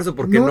buscarle,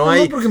 porque no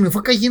hay... No, porque me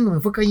fue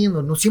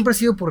cayendo. No, siempre ha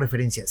sido por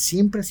referencia.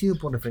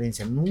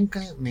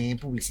 Nunca me he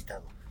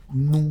publicitado.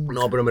 Nunca.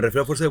 No, pero me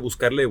refiero a fuerza de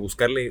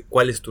buscarle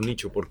cuál es tu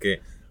nicho,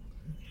 porque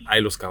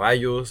hay los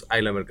caballos,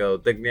 hay la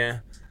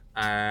mercadotecnia,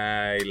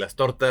 hay las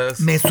tortas,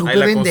 hay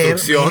la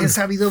construcción. Me he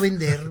sabido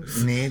vender,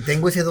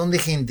 tengo ese don de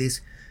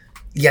gentes,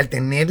 y al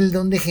tener el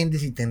don de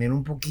gentes y tener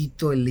un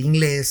poquito el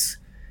inglés,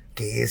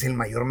 que es el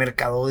mayor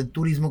mercado de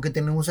turismo que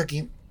tenemos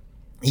aquí,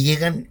 y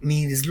llegan,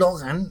 mi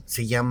eslogan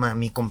se llama,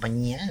 mi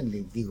compañía,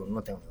 le digo,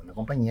 no tengo una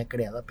compañía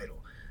creada, pero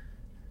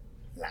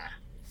la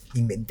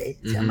inventé,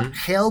 se llama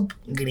Help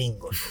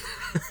Gringos.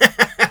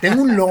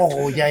 Tengo un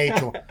logo ya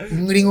hecho,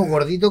 un gringo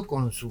gordito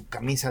con su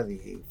camisa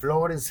de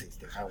flores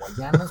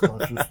hawaianas, con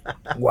sus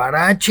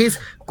guaraches,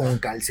 con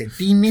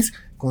calcetines,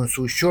 con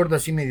su short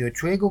así medio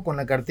chueco, con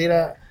la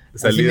cartera así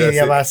Salida,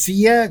 media sí.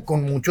 vacía,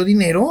 con mucho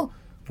dinero,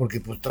 porque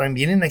pues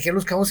vienen aquí a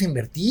Los Cabos a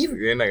invertir.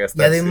 Vienen a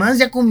gastar. Y además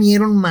ya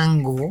comieron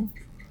mango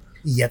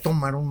y ya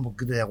tomaron un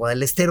poquito de agua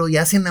del estero,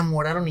 ya se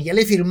enamoraron y ya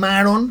le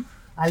firmaron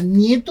al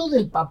nieto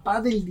del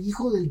papá del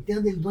hijo del tío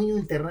del dueño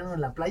del terreno de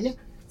la playa.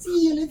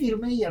 Sí, ya le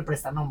firmé y al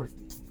prestanombre.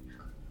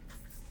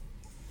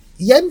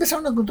 Y ya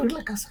empezaron a construir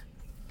la casa.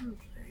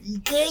 ¿Y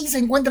qué? Y se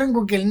encuentran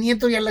con que el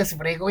nieto ya las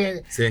fregó.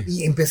 Sí.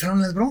 Y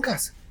empezaron las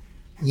broncas.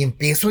 Y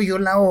empiezo yo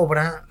la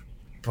obra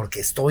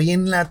porque estoy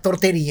en la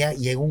tortería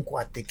y llega un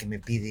cuate que me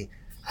pide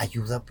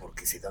ayuda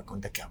porque se da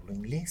cuenta que hablo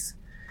inglés.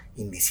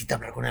 Y necesita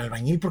hablar con el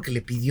albañil porque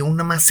le pidió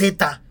una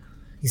maceta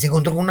y se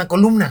encontró con una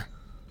columna.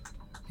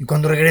 Y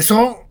cuando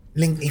regresó,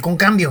 y con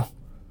cambio.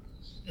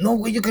 No,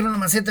 güey, yo quiero una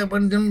maceta.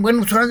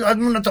 Bueno, pues ahora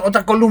hazme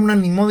otra columna,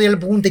 ni modo, ya le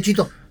pongo un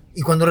techito.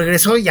 Y cuando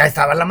regresó, ya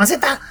estaba la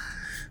maceta.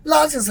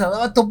 Se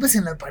daba topes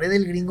en la pared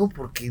del gringo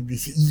porque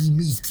dice,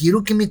 y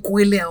quiero que me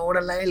cuele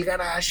ahora el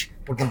garage,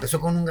 porque empezó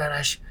con un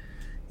garage.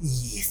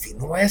 Y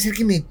no vaya a ser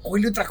que me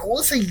cuele otra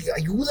cosa y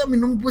ayúdame,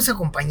 no me puedes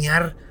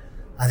acompañar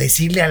a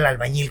decirle al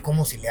albañil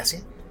cómo se le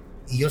hace.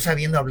 Y yo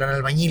sabiendo hablar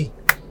albañil,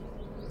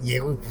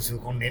 llego y pues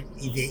con él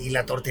y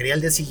la tortería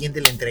al día siguiente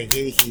le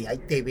entregué y dije, ahí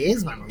te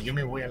ves, mano, yo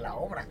me voy a la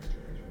obra.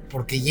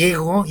 Porque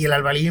llego y el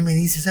albañil me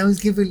dice, ¿sabes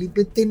qué,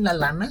 Felipe? Ten la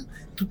lana,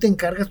 tú te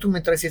encargas, tú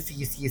me traes este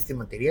y este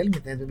material,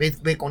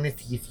 ve con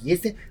este y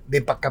este,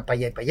 ve para acá, para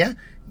allá y para allá,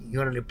 y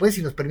órale pues,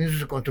 y los permisos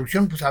de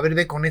construcción, pues a ver,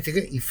 ve con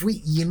este, y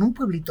fui, y en un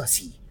pueblito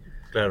así,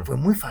 claro. Fue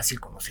muy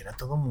fácil conocer a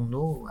todo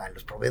mundo, a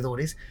los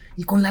proveedores,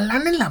 y con la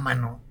lana en la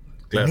mano,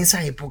 claro. En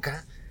esa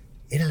época,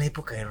 era la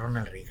época de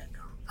Ronald Reagan,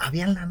 ¿no?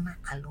 Había lana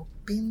a lo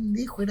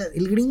pendejo,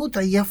 el gringo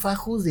traía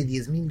fajos de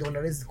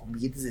 $10,000 con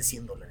billetes de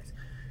 $100,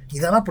 y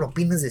daba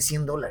propinas de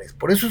 $100.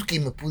 Por eso es que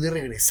me pude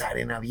regresar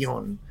en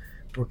avión,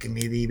 porque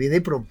me debí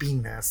de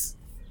propinas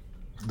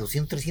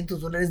 $200,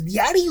 $300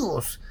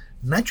 diarios.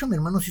 Nacho, mi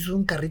hermano, se hizo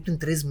un carrito en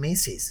 3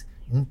 meses,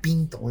 un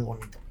Pinto muy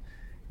bonito.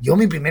 Yo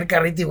mi primer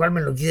carrito igual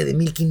me lo quise de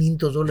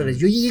 $1,500.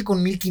 Yo llegué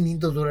con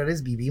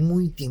 $1,500, viví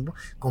muy tiempo,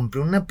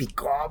 compré una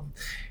pick-up.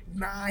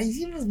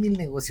 Hicimos 1000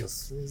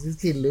 negocios. Es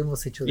que lo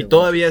hemos hecho de ¿Y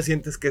todavía boom.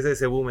 Sientes que es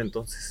ese boom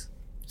entonces?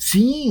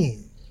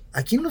 Sí,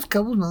 aquí en Los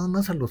Cabos nada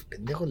más a los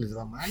pendejos les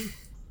va mal.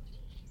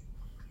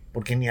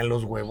 Porque ni a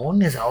los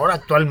huevones, ahora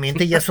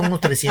actualmente ya somos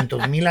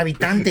 300,000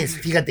 habitantes.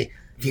 Fíjate,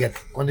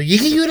 cuando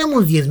llegué yo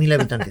éramos 10,000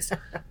 habitantes.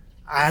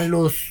 A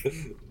los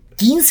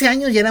 15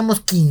 años ya éramos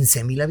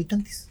 15,000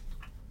 habitantes.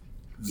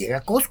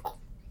 Llega Costco,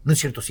 no es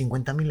cierto,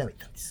 50,000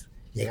 habitantes.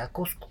 Llega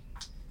Costco.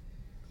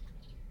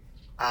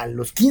 A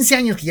los 15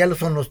 años, que ya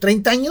son los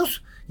 30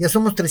 años, ya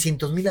somos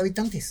 300,000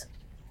 habitantes.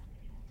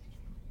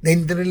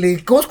 Entre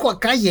el Costco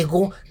acá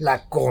llegó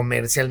la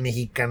Comercial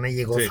Mexicana,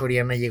 llegó sí.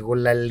 Soriana, llegó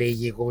La Ley,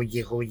 llegó.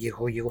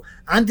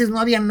 Antes no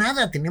había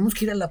nada, teníamos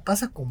que ir a La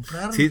Paz a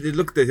comprar. Sí, es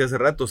lo que te decía hace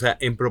rato, o sea,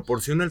 en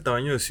proporción al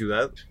tamaño de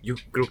ciudad, yo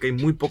creo que hay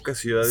muy pocas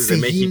ciudades de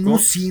México.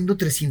 Seguimos siendo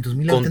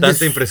 300,000 habitantes. Con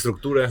tanta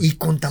infraestructura. Y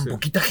con tan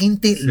poquita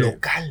gente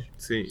local.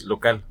 Sí,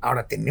 local.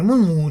 Ahora, tenemos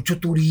mucho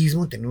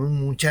turismo, tenemos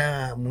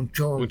mucho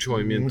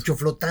movimiento. Mucho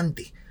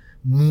flotante.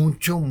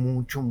 Mucho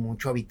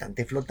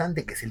habitante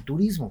flotante, que es el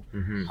turismo.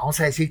 Uh-huh. Vamos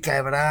a decir que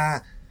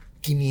habrá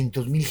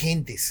 500,000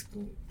 gentes,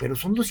 pero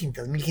son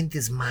 200,000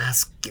 gentes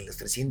más que los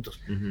 300.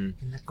 Uh-huh.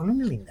 En la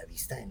colonia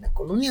Lindavista, en la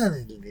colonia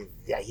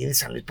de ahí de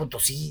San Luis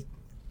Potosí,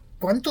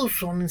 ¿cuántos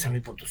son en San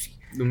Luis Potosí?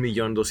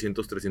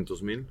 1,200,000,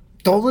 300,000.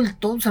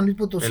 Todo San Luis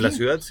Potosí. En la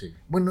ciudad, sí.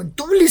 Bueno, en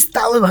todo el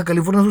estado de Baja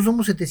California Sur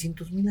somos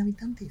 700,000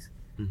 habitantes.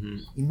 Uh-huh.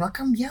 Y no ha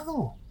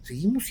cambiado,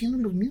 seguimos siendo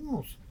los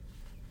mismos.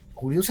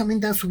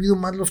 Curiosamente han subido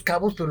más Los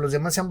Cabos, pero los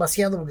demás se han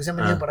vaciado porque se han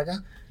venido para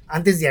acá.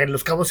 Antes de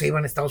Los Cabos se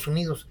iban a Estados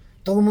Unidos.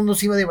 Todo el mundo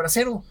se iba de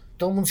Bracero,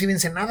 todo el mundo se iba a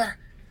Ensenada.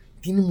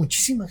 Tiene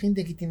muchísima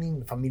gente aquí,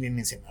 tiene familia en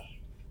Ensenada,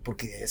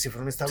 porque se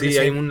fueron a establecer. Sí,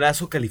 hay un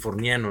lazo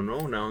californiano, ¿no?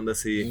 Una onda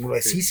así.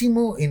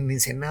 Gruesísimo en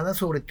Ensenada,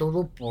 sobre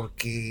todo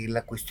porque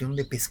la cuestión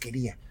de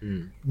pesquería.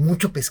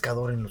 Mucho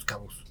pescador en Los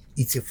Cabos.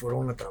 Y se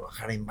fueron a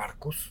trabajar en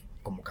barcos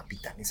como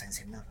capitanes a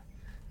Ensenada.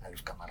 A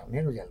los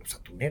camaroneros y a los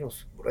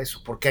atuneros,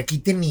 grueso. Porque aquí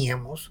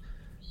teníamos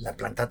la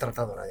planta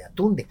tratadora de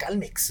atún de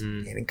Calmex,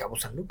 era en Cabo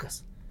San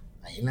Lucas,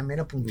 ahí en la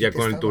mera puntita. Ya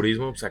con el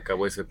turismo se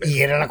acabó ese pedo.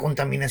 Y era la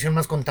contaminación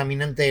más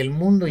contaminante del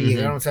mundo, y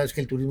llegaron, ¿sabes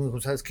qué? El turismo dijo,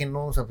 ¿sabes qué?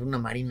 No, vamos a hacer una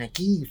marina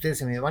aquí, y ustedes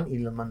se me van, y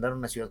los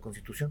mandaron a Ciudad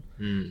Constitución,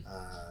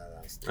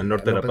 al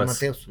norte de La Paz.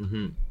 Mateos,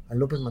 a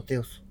López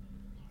Mateos,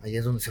 allá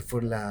es donde se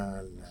fue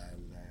la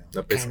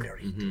pesca,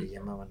 cannery, que le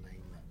llamaban ahí.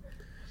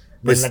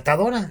 La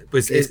enlatadora,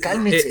 es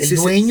Calmex. El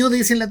dueño de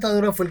esa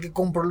enlatadora fue el que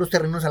compró los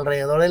terrenos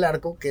alrededor del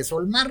arco, que es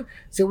Olmar.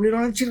 Se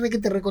volvieron al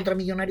chirrequete contra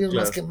millonarios,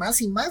 claro.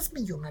 más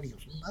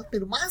millonarios.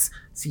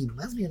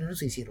 Más millonarios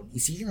se hicieron y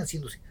siguen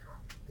haciéndose.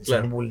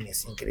 Claro.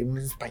 Increíble, un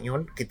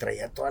español que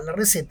traía toda la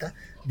receta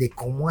de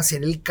cómo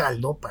hacer el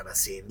caldo para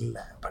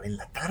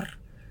enlatar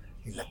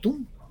el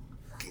atún.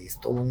 Que es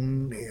todo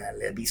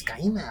la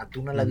vizcaína,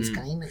 atún a la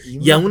vizcaína.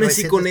 Y aún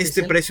así, con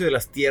este precio de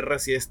las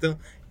tierras y esto,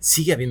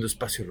 sigue habiendo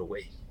espacio, lo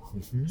güey.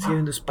 Sigue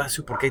habiendo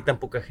espacio porque hay tan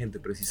poca gente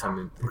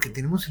precisamente. Porque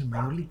tenemos el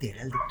mayor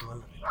literal de toda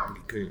la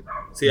República.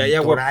 Sí, hay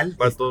agua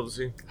para todos,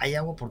 sí. Hay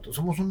agua por todos.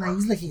 Somos una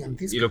isla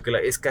gigantesca. Y lo que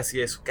es casi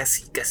eso,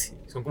 casi.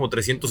 Son como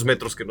 300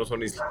 metros que no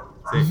son isla.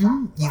 Sí.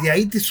 Y de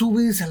ahí te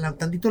subes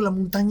tantito a la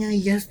montaña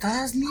y ya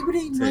estás libre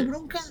y no hay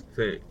bronca.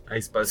 Sí, hay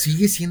espacio.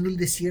 Sigue siendo el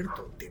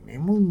desierto.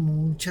 Tenemos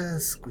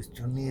muchas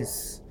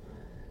cuestiones.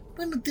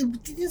 Bueno,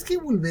 tienes que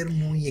volver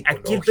muy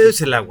ecológico. Aquí el pedo es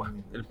el agua.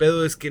 El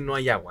pedo es que no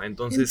hay agua.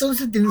 Entonces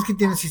tienes que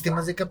tener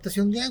sistemas de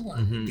captación de agua.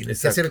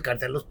 Tienes que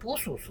acercarte a los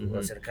pozos, o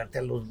acercarte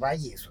a los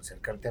valles, o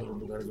acercarte a los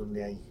lugares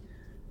donde hay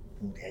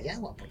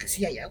agua. Porque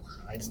sí hay agua.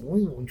 Hay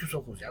muchos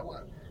ojos de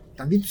agua.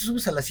 También te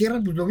subes a la sierra,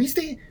 pues lo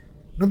viste.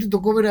 ¿No te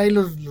tocó ver ahí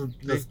los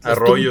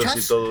arroyos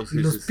y todo? Sí,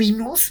 y los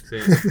pinos. Sí,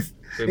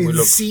 muy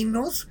loco.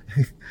 Encinos.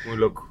 Muy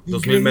loco.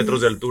 2000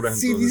 metros de altura.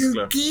 Sí, entonces, dices,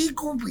 claro. ¿qué?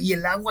 Y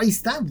el agua ahí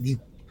está.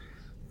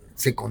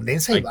 Se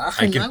condensa y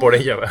baja. Hay que ir por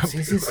ella, ¿verdad?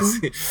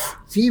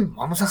 Sí,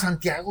 vamos a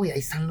Santiago y ahí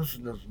están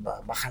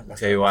bajan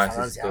las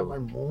bajadas de agua,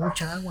 hay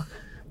mucha agua.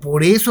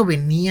 Por eso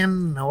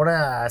venían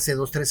ahora, hace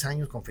 2-3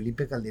 años, con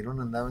Felipe Calderón,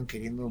 andaban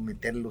queriendo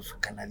meter los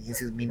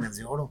canadienses minas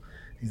de oro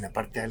en la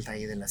parte alta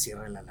ahí de la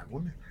Sierra de la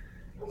Laguna.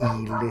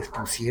 Y les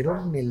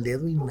pusieron el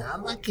dedo y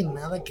nada,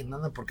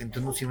 porque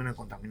entonces nos iban a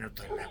contaminar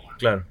todo el agua.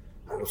 Claro.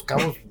 A los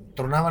cabos,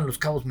 tronaban los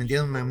cabos,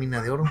 metieron una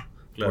mina de oro.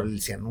 Claro. Por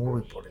el cianuro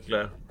y por el...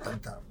 Claro.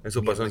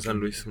 Eso pasó en San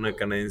Luis.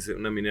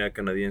 Una minera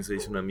canadiense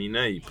hizo una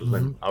mina y pues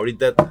bueno,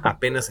 ahorita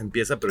apenas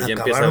empieza, pero ya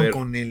empieza a ver.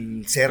 Con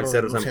el cerro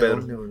San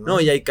Pedro.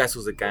 No, y hay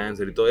casos de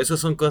cáncer y todo.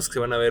 Esas son cosas que se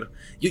van a ver.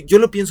 Yo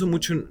lo pienso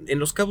mucho en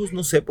Los Cabos,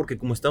 no sé, porque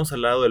como estamos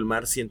al lado del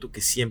mar, siento que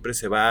siempre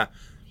se va.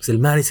 Pues el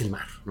mar es el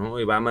mar, ¿no?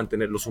 Y va a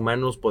mantener. Los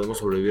humanos podemos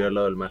sobrevivir al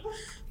lado del mar.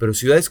 Pero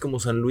ciudades como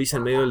San Luis,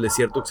 en medio del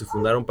desierto, que se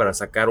fundaron para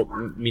sacar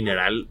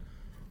mineral.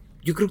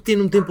 Yo creo que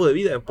tiene un tiempo de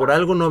vida. Por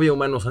algo no había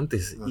humanos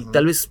antes. Y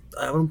tal vez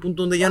habrá un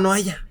punto donde ya no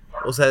haya.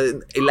 O sea,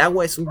 el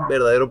agua es un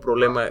verdadero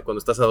problema cuando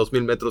estás a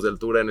 2000 metros de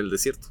altura en el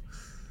desierto.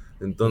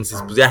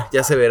 Entonces, pues ya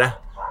se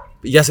verá.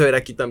 Y ya se verá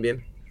aquí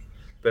también.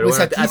 Pero pues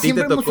bueno, a ti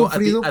te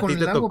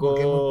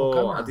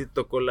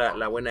tocó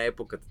la buena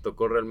época. Te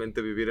tocó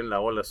realmente vivir en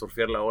la ola,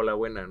 surfear la ola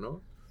buena,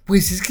 ¿no?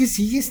 Pues es que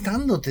sigue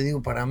estando, te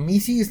digo. Para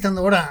mí sigue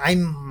estando. Ahora hay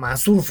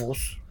más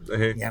surfos.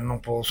 Ya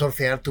no puedo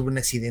surfear, tuve un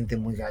accidente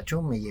muy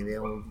gacho, me llevé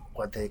a un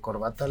cuate de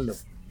corbata, y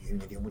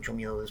me dio mucho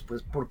miedo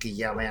después porque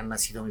ya había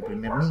nacido mi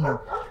primer niño,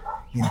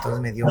 y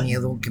entonces me dio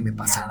miedo que me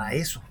pasara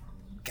eso,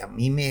 que a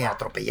mí me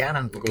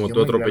atropellaran. Como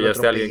tú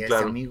atropellaste a alguien,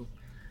 claro. Amigo.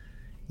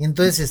 Y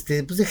entonces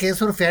pues dejé de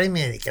surfear y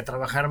me dediqué a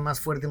trabajar más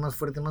fuerte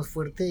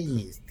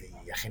y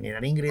a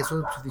generar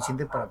ingresos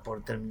suficientes para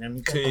poder terminar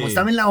mi casa. Sí. Como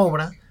estaba en la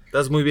obra,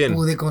 estás muy bien.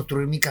 Pude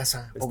construir mi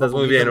casa. Estás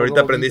muy bien,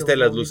 ahorita aprendiste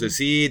las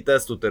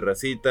lucecitas, tu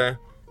terracita.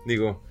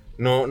 Digo,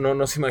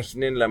 no se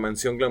imaginen la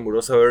mansión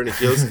glamurosa de Beverly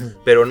Hills,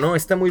 pero no,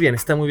 está muy bien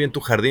tu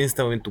jardín,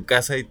 está muy bien tu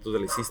casa y tú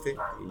la hiciste.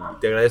 Y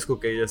te agradezco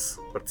que hayas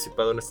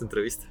participado en esta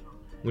entrevista.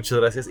 Muchas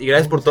gracias. Y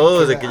gracias por todo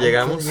desde que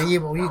llegamos. Ya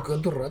llevo,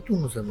 ¿cuánto rato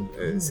nos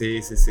aventamos?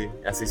 Sí,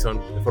 así son,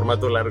 de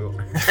formato largo.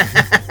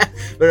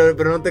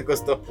 pero no te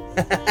costó.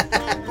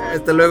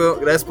 Hasta luego,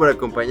 gracias por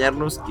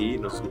acompañarnos y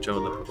nos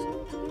escuchamos la próxima.